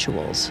Wiccan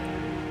rituals.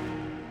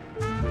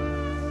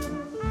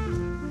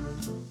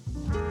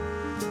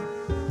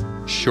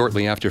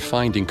 Shortly after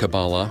finding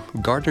Kabbalah,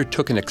 Gardner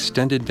took an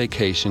extended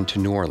vacation to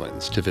New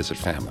Orleans to visit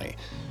family.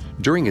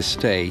 During his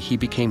stay, he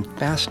became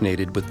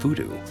fascinated with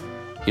voodoo.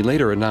 He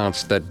later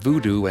announced that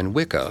voodoo and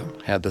Wicca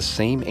had the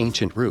same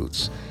ancient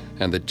roots,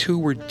 and the two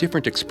were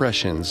different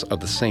expressions of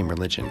the same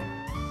religion.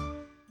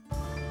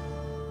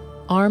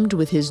 Armed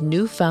with his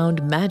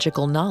newfound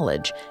magical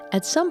knowledge,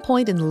 at some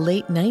point in the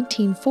late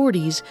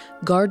 1940s,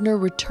 Gardner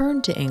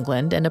returned to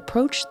England and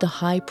approached the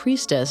High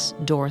Priestess,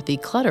 Dorothy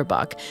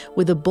Clutterbuck,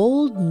 with a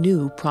bold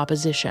new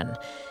proposition.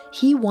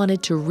 He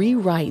wanted to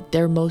rewrite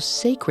their most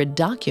sacred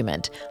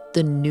document,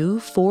 the New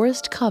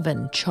Forest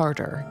Coven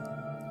Charter.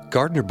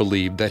 Gardner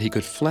believed that he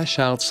could flesh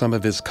out some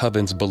of his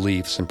coven's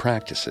beliefs and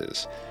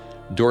practices.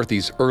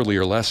 Dorothy's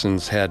earlier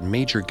lessons had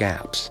major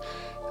gaps.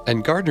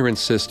 And Gardner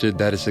insisted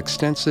that his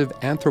extensive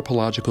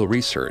anthropological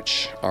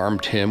research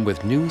armed him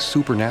with new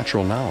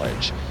supernatural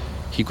knowledge.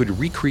 He could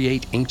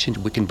recreate ancient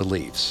Wiccan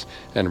beliefs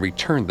and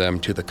return them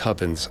to the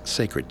Coven's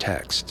sacred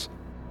texts.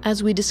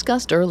 As we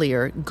discussed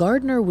earlier,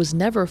 Gardner was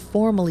never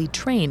formally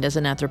trained as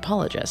an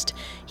anthropologist.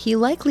 He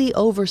likely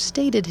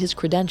overstated his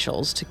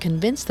credentials to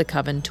convince the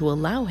Coven to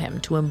allow him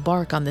to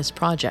embark on this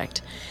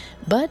project.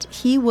 But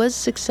he was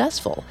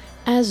successful,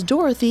 as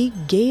Dorothy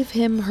gave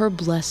him her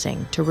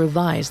blessing to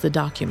revise the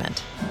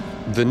document.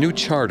 The new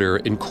charter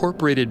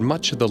incorporated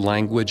much of the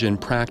language and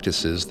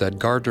practices that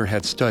Gardner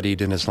had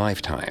studied in his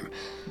lifetime.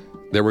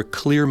 There were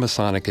clear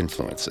Masonic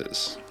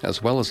influences,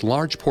 as well as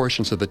large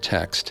portions of the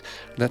text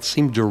that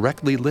seemed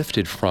directly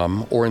lifted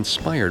from or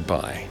inspired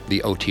by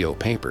the OTO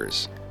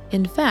papers.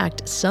 In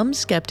fact, some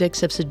skeptics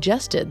have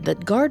suggested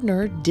that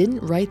Gardner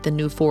didn't write the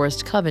New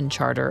Forest Coven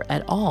Charter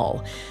at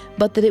all,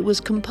 but that it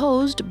was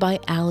composed by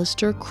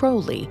Aleister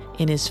Crowley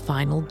in his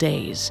final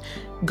days.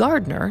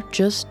 Gardner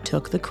just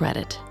took the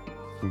credit.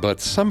 But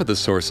some of the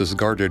sources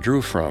Gardner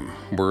drew from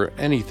were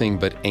anything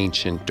but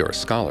ancient or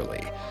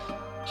scholarly.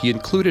 He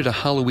included a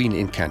Halloween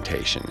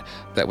incantation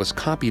that was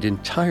copied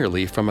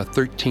entirely from a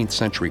 13th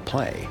century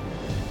play.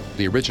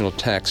 The original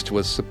text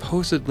was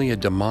supposedly a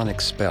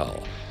demonic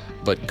spell,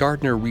 but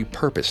Gardner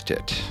repurposed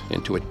it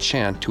into a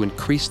chant to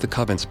increase the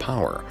Coven's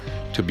power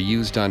to be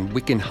used on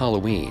Wiccan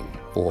Halloween,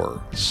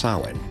 or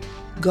Samhain.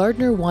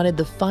 Gardner wanted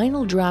the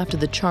final draft of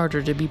the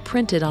charter to be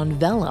printed on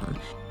vellum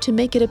to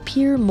make it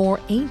appear more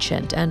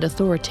ancient and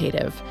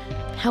authoritative.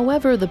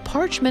 However, the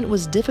parchment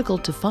was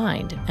difficult to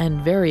find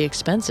and very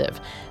expensive,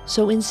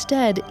 so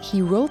instead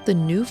he wrote the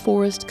New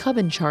Forest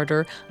Coven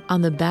Charter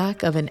on the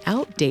back of an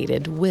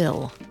outdated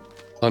will.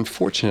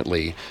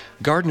 Unfortunately,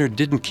 Gardner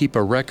didn't keep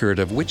a record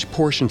of which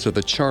portions of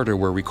the charter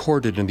were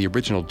recorded in the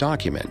original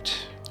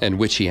document and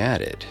which he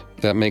added.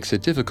 That makes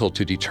it difficult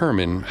to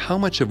determine how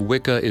much of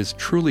Wicca is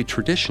truly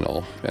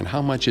traditional and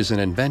how much is an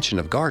invention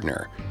of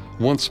Gardner.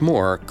 Once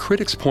more,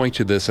 critics point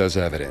to this as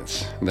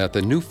evidence that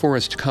the New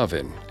Forest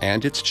Coven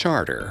and its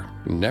charter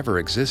never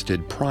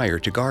existed prior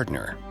to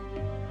Gardner.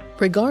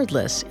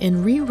 Regardless,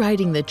 in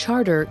rewriting the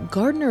charter,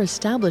 Gardner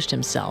established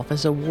himself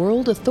as a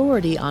world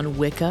authority on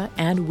Wicca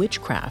and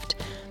witchcraft.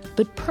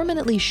 But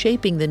permanently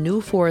shaping the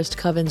New Forest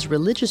Coven's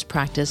religious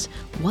practice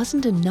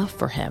wasn't enough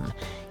for him.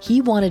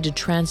 He wanted to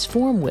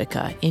transform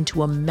Wicca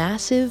into a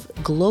massive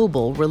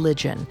global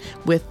religion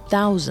with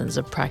thousands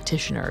of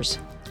practitioners.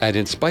 And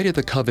in spite of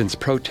the Coven's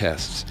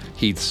protests,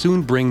 he'd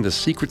soon bring the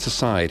secret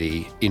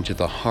society into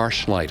the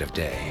harsh light of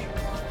day.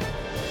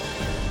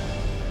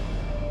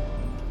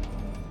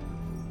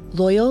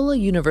 Loyola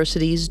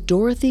University's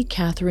Dorothy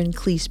Catherine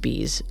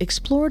Cleespies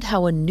explored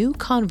how a new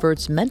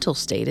convert's mental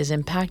state is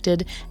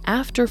impacted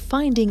after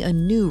finding a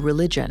new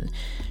religion.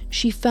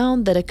 She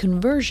found that a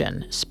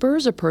conversion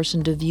spurs a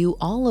person to view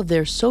all of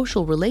their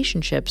social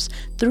relationships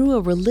through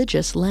a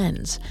religious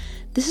lens.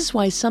 This is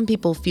why some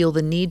people feel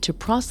the need to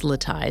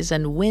proselytize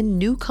and win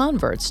new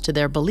converts to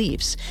their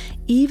beliefs,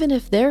 even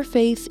if their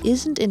faith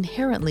isn't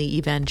inherently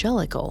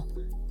evangelical.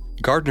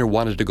 Gardner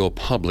wanted to go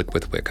public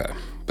with Wicca,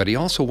 but he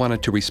also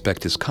wanted to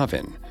respect his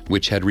coven,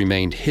 which had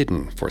remained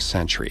hidden for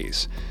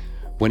centuries.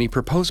 When he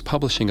proposed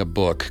publishing a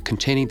book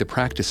containing the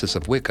practices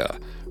of Wicca,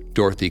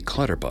 Dorothy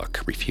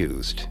Clutterbuck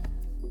refused.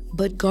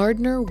 But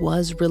Gardner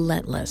was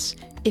relentless.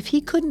 If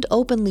he couldn't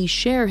openly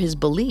share his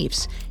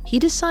beliefs, he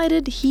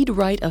decided he'd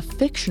write a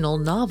fictional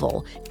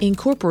novel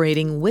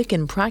incorporating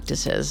Wiccan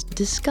practices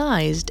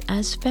disguised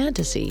as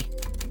fantasy.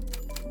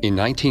 In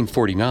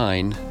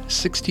 1949,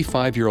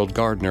 65-year-old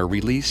Gardner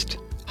released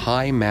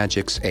High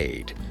Magic's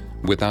Aid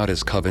without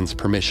his coven's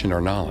permission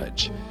or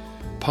knowledge.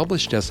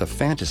 Published as a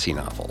fantasy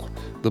novel,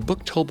 the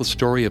book told the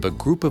story of a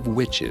group of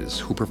witches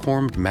who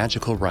performed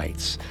magical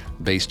rites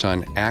based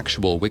on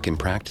actual Wiccan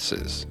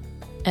practices.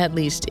 At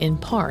least in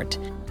part.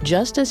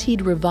 Just as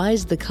he'd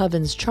revised the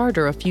Coven's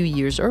charter a few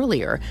years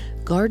earlier,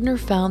 Gardner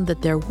found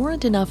that there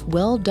weren't enough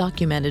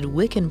well-documented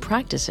Wiccan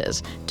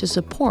practices to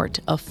support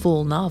a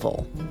full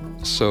novel.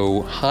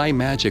 So, High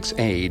Magic's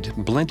Aid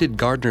blended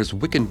Gardner's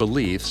Wiccan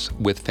beliefs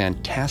with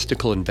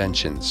fantastical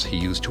inventions he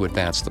used to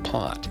advance the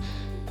plot.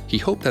 He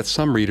hoped that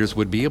some readers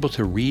would be able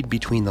to read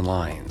between the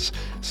lines,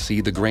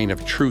 see the grain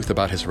of truth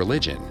about his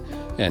religion,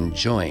 and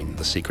join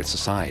the secret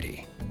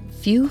society.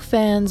 Few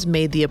fans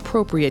made the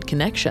appropriate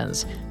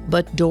connections,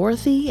 but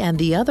Dorothy and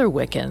the other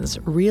Wiccans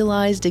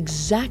realized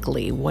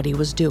exactly what he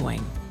was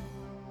doing.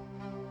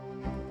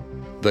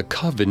 The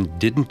Coven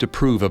didn't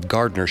approve of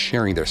Gardner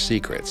sharing their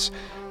secrets,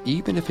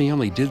 even if he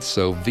only did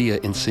so via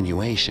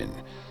insinuation.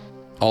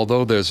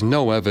 Although there's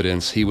no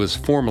evidence he was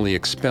formally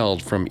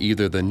expelled from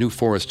either the New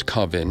Forest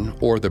Coven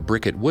or the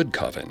Bricket Wood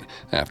Coven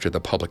after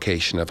the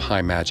publication of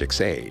High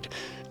Magic's Aid,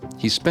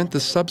 he spent the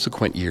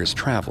subsequent years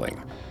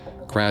traveling.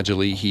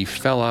 Gradually, he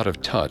fell out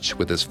of touch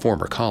with his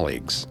former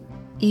colleagues.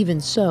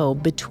 Even so,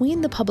 between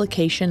the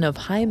publication of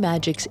High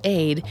Magic's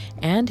Aid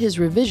and his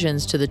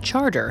revisions to the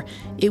charter,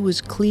 it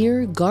was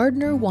clear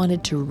Gardner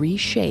wanted to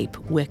reshape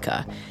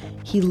Wicca.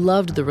 He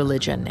loved the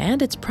religion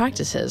and its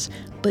practices,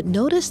 but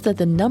noticed that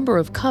the number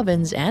of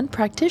covens and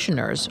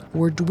practitioners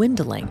were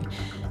dwindling.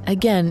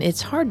 Again,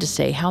 it's hard to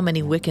say how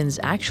many Wiccans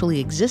actually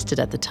existed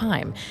at the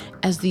time,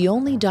 as the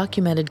only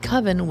documented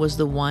coven was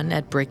the one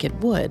at Bricket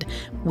Wood,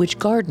 which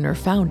Gardner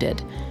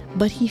founded.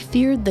 But he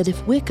feared that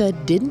if Wicca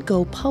didn't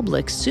go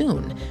public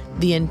soon,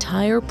 the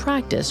entire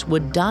practice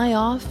would die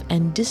off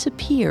and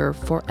disappear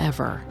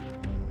forever.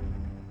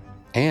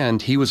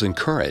 And he was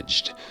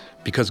encouraged,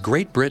 because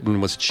Great Britain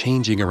was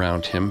changing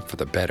around him for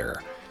the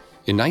better.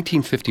 In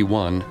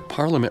 1951,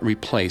 Parliament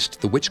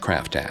replaced the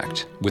Witchcraft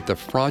Act with the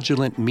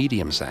Fraudulent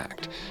Mediums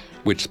Act,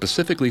 which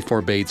specifically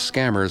forbade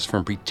scammers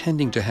from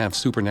pretending to have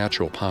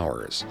supernatural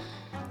powers.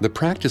 The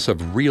practice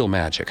of real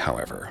magic,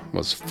 however,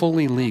 was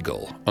fully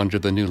legal under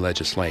the new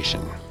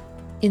legislation.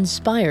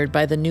 Inspired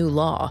by the new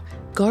law,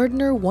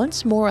 Gardner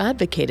once more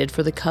advocated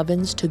for the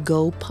covens to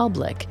go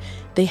public.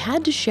 They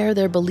had to share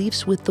their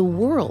beliefs with the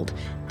world,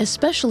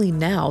 especially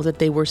now that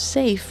they were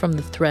safe from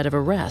the threat of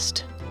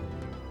arrest.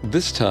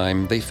 This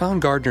time, they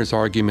found Gardner's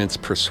arguments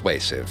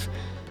persuasive.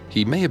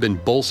 He may have been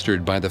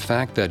bolstered by the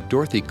fact that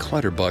Dorothy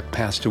Clutterbuck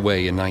passed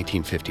away in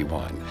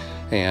 1951,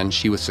 and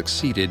she was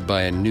succeeded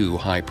by a new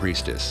high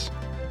priestess.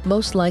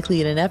 Most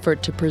likely in an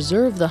effort to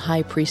preserve the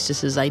high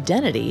priestess's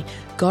identity,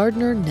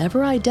 Gardner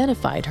never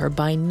identified her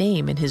by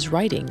name in his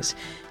writings.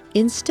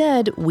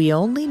 Instead, we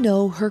only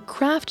know her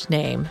craft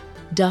name,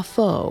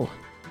 Dafoe.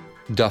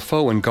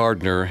 Dafoe and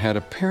Gardner had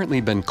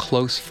apparently been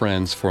close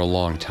friends for a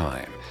long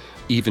time,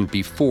 even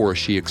before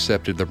she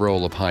accepted the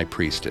role of high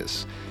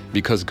priestess,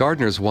 because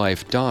Gardner's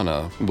wife,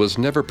 Donna, was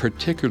never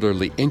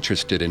particularly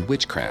interested in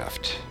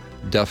witchcraft.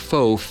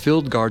 Dafoe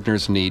filled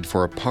Gardner's need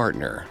for a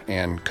partner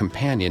and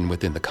companion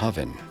within the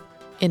coven.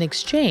 In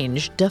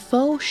exchange,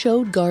 Dafoe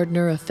showed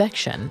Gardner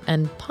affection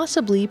and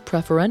possibly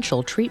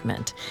preferential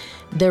treatment.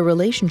 Their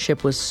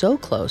relationship was so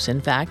close, in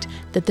fact,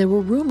 that there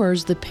were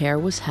rumors the pair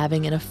was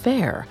having an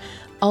affair,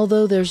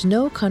 although there's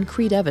no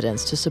concrete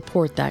evidence to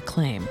support that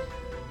claim.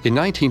 In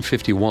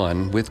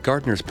 1951, with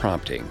Gardner's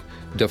prompting,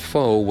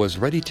 Dafoe was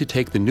ready to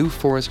take the New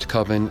Forest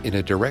Coven in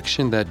a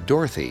direction that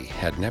Dorothy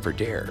had never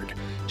dared.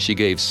 She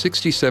gave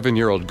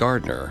 67-year-old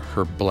Gardner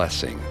her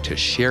blessing to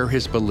share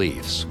his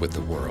beliefs with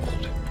the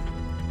world.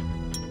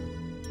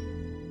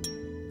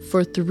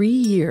 For 3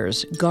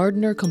 years,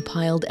 Gardner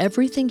compiled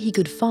everything he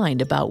could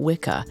find about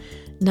Wicca.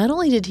 Not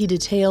only did he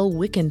detail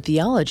Wiccan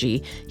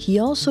theology, he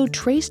also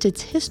traced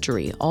its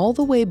history all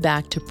the way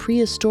back to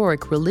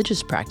prehistoric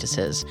religious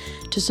practices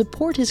to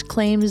support his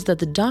claims that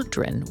the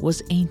doctrine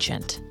was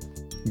ancient.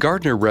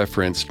 Gardner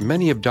referenced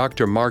many of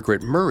Dr.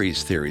 Margaret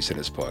Murray's theories in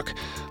his book,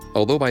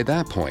 although by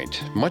that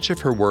point, much of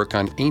her work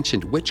on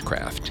ancient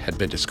witchcraft had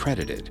been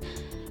discredited.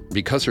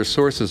 Because her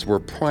sources were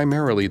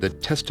primarily the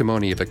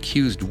testimony of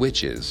accused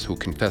witches who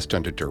confessed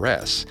under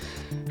duress,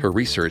 her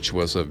research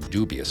was of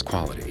dubious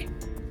quality.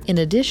 In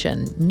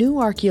addition, new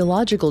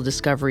archaeological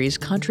discoveries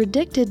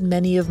contradicted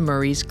many of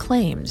Murray's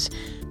claims.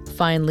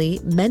 Finally,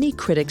 many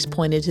critics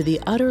pointed to the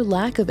utter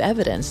lack of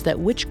evidence that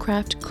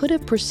witchcraft could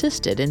have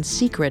persisted in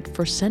secret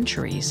for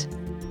centuries.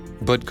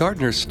 But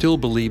Gardner still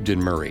believed in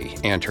Murray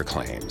and her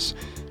claims.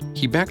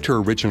 He backed her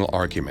original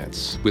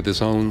arguments with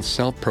his own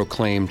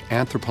self-proclaimed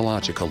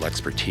anthropological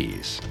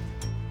expertise.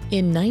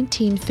 In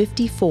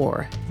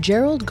 1954,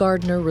 Gerald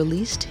Gardner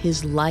released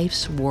his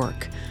life's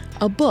work,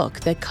 a book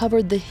that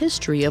covered the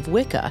history of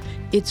Wicca,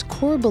 its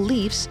core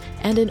beliefs,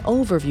 and an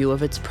overview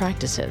of its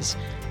practices.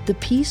 The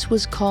piece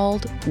was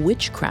called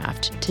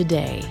Witchcraft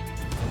Today.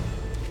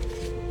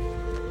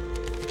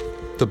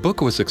 The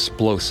book was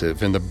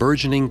explosive in the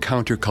burgeoning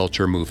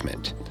counterculture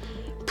movement.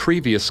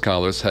 Previous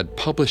scholars had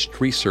published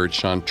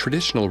research on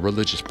traditional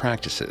religious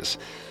practices,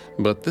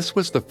 but this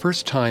was the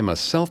first time a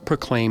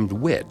self-proclaimed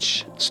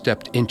witch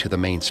stepped into the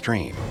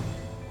mainstream.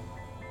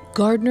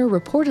 Gardner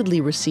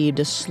reportedly received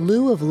a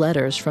slew of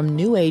letters from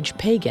New Age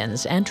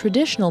pagans and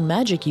traditional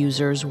magic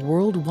users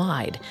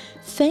worldwide,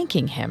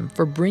 thanking him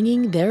for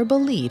bringing their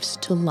beliefs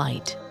to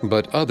light.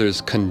 But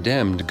others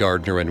condemned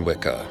Gardner and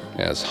Wicca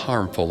as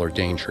harmful or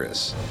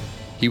dangerous.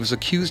 He was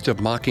accused of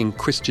mocking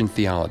Christian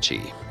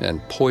theology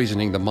and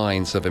poisoning the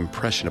minds of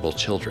impressionable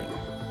children.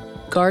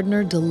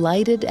 Gardner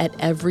delighted at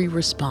every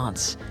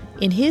response.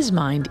 In his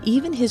mind,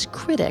 even his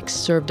critics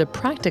served a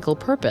practical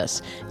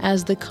purpose,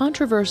 as the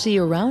controversy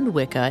around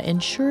Wicca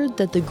ensured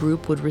that the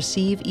group would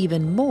receive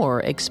even more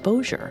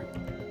exposure.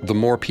 The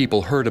more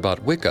people heard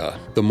about Wicca,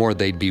 the more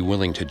they'd be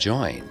willing to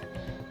join.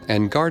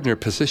 And Gardner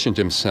positioned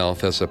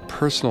himself as a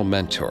personal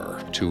mentor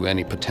to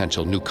any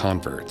potential new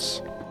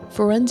converts.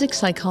 Forensic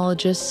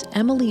psychologists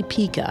Emily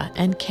Pica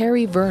and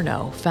Carrie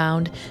Verno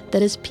found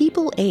that as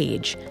people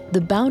age, the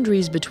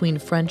boundaries between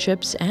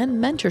friendships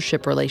and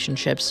mentorship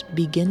relationships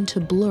begin to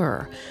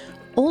blur.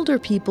 Older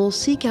people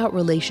seek out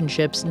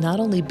relationships not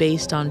only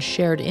based on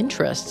shared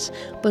interests,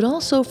 but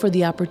also for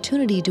the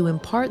opportunity to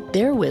impart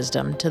their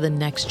wisdom to the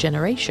next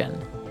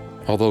generation.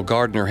 Although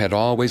Gardner had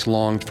always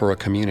longed for a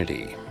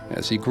community,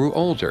 as he grew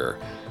older,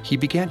 he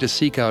began to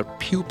seek out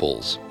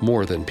pupils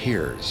more than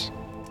peers.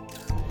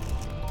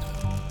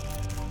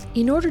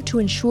 In order to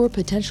ensure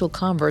potential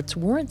converts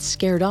weren't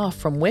scared off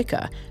from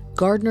Wicca,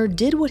 Gardner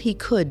did what he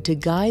could to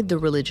guide the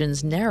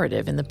religion's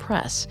narrative in the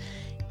press.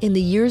 In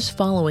the years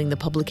following the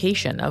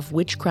publication of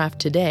Witchcraft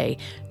Today,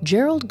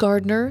 Gerald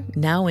Gardner,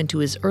 now into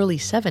his early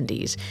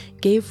 70s,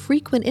 gave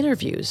frequent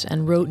interviews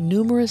and wrote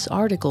numerous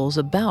articles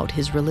about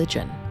his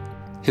religion.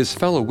 His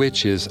fellow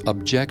witches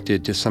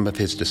objected to some of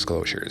his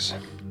disclosures,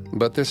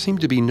 but there seemed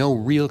to be no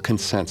real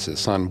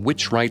consensus on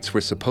which rites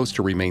were supposed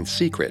to remain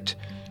secret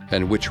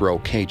and which were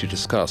okay to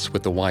discuss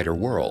with the wider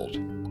world.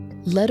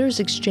 Letters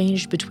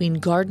exchanged between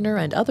Gardner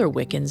and other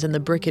Wiccans in the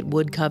Bricket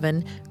Wood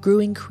Coven grew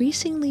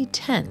increasingly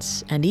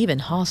tense and even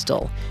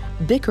hostile.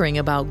 Bickering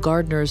about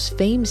Gardner's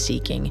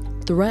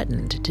fame-seeking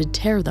threatened to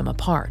tear them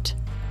apart.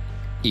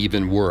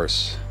 Even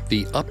worse,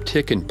 the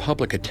uptick in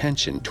public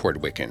attention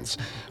toward Wiccans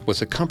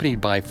was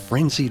accompanied by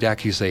frenzied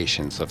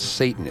accusations of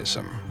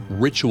Satanism,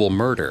 ritual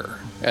murder,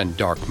 and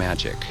dark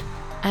magic.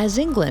 As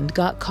England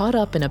got caught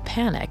up in a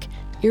panic,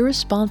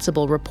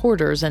 irresponsible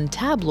reporters and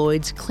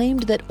tabloids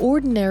claimed that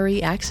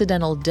ordinary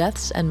accidental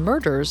deaths and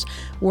murders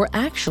were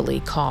actually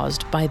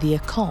caused by the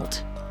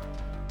occult.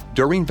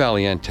 Doreen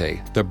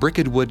Valiente, the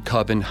Bricket Wood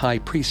Coven high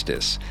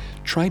priestess,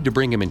 tried to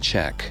bring him in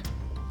check.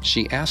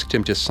 She asked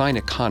him to sign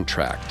a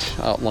contract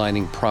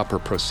outlining proper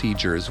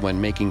procedures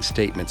when making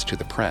statements to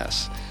the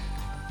press.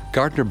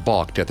 Gardner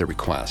balked at the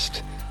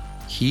request.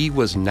 He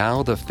was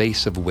now the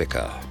face of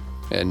Wicca,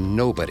 and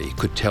nobody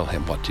could tell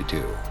him what to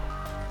do.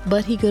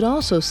 But he could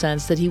also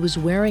sense that he was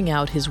wearing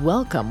out his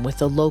welcome with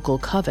the local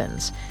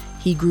covens.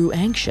 He grew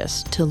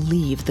anxious to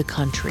leave the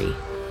country.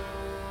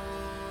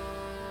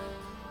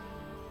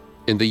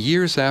 In the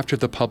years after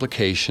the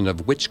publication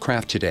of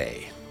Witchcraft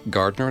Today,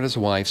 Gardner and his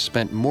wife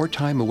spent more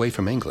time away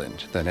from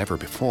England than ever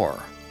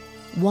before.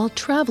 While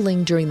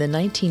traveling during the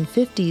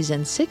 1950s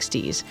and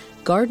 60s,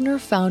 Gardner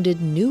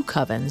founded new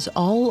covens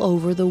all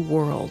over the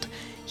world.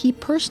 He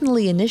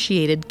personally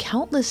initiated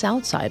countless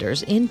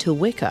outsiders into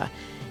Wicca.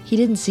 He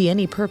didn't see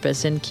any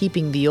purpose in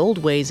keeping the old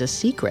ways a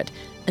secret,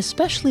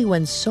 especially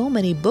when so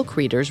many book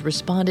readers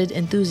responded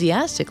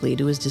enthusiastically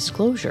to his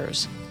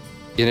disclosures.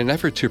 In an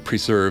effort to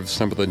preserve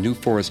some of the New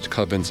Forest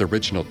Coven's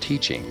original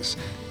teachings,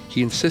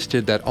 he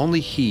insisted that only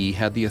he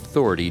had the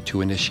authority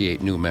to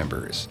initiate new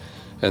members,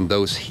 and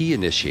those he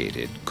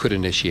initiated could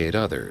initiate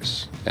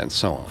others, and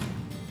so on.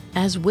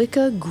 As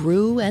Wicca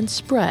grew and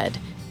spread,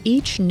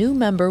 each new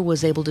member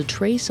was able to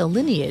trace a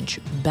lineage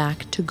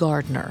back to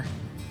Gardner.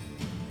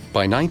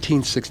 By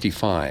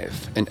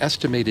 1965, an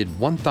estimated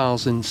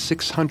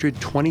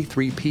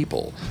 1,623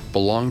 people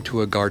belonged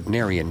to a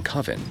Gardnerian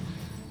coven,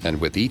 and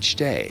with each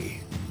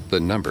day, the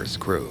numbers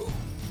grew.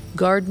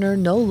 Gardner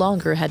no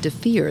longer had to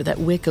fear that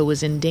Wicca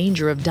was in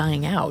danger of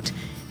dying out.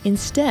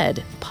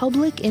 Instead,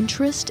 public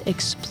interest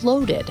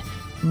exploded,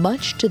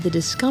 much to the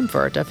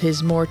discomfort of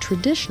his more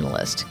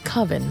traditionalist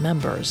coven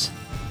members.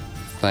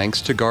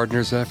 Thanks to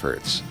Gardner's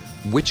efforts,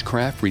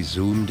 witchcraft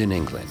resumed in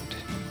England.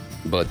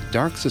 But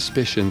dark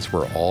suspicions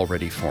were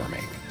already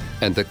forming,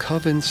 and the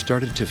coven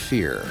started to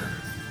fear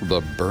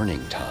the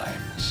burning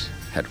times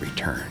had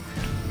returned.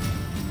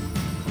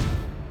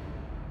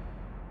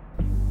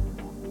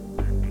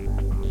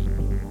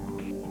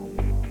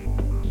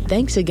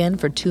 Thanks again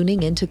for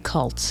tuning into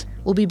Cults.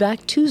 We'll be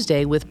back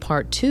Tuesday with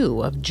part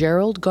 2 of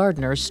Gerald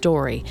Gardner's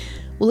story.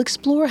 We'll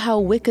explore how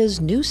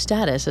Wicca's new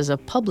status as a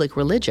public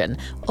religion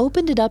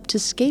opened it up to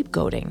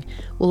scapegoating.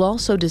 We'll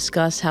also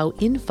discuss how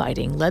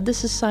infighting led the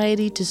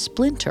society to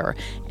splinter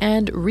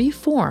and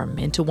reform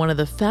into one of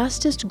the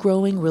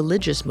fastest-growing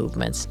religious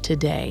movements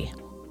today.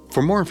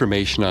 For more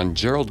information on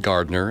Gerald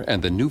Gardner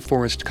and the New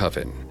Forest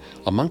Coven,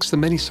 amongst the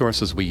many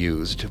sources we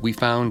used, we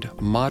found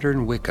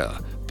Modern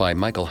Wicca by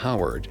Michael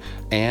Howard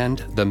and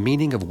The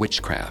Meaning of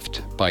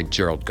Witchcraft by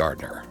Gerald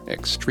Gardner,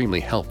 extremely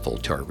helpful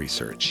to our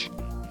research.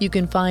 You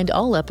can find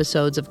all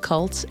episodes of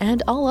Cults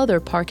and all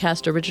other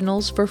Parcast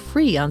originals for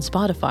free on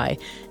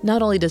Spotify.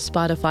 Not only does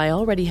Spotify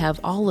already have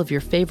all of your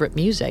favorite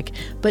music,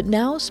 but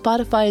now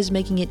Spotify is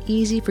making it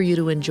easy for you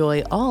to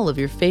enjoy all of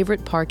your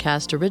favorite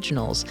Parcast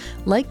originals,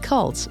 like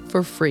Cults,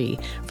 for free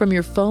from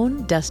your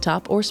phone,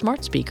 desktop, or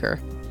smart speaker.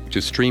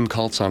 To stream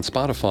Cults on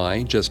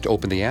Spotify, just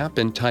open the app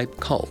and type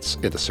Cults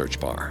in the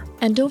search bar.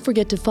 And don't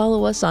forget to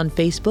follow us on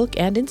Facebook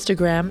and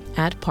Instagram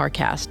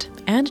 @Parcast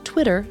and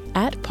Twitter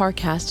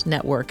 @Parcast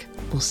Network.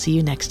 We'll see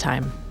you next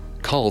time.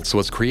 Cults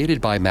was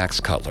created by Max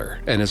Cutler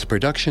and is a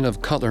production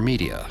of Cutler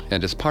Media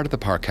and is part of the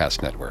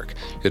Parcast Network.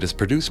 It is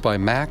produced by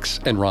Max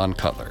and Ron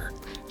Cutler.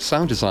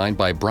 Sound design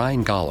by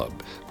Brian Golub,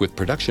 with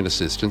production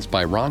assistance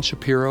by Ron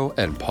Shapiro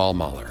and Paul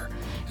Mahler.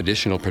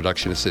 Additional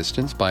production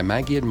assistance by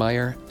Maggie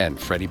Admire and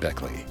Freddie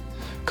Beckley.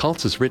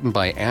 Cults is written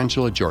by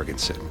Angela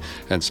Jorgensen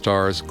and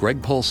stars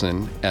Greg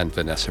Polson and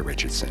Vanessa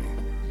Richardson.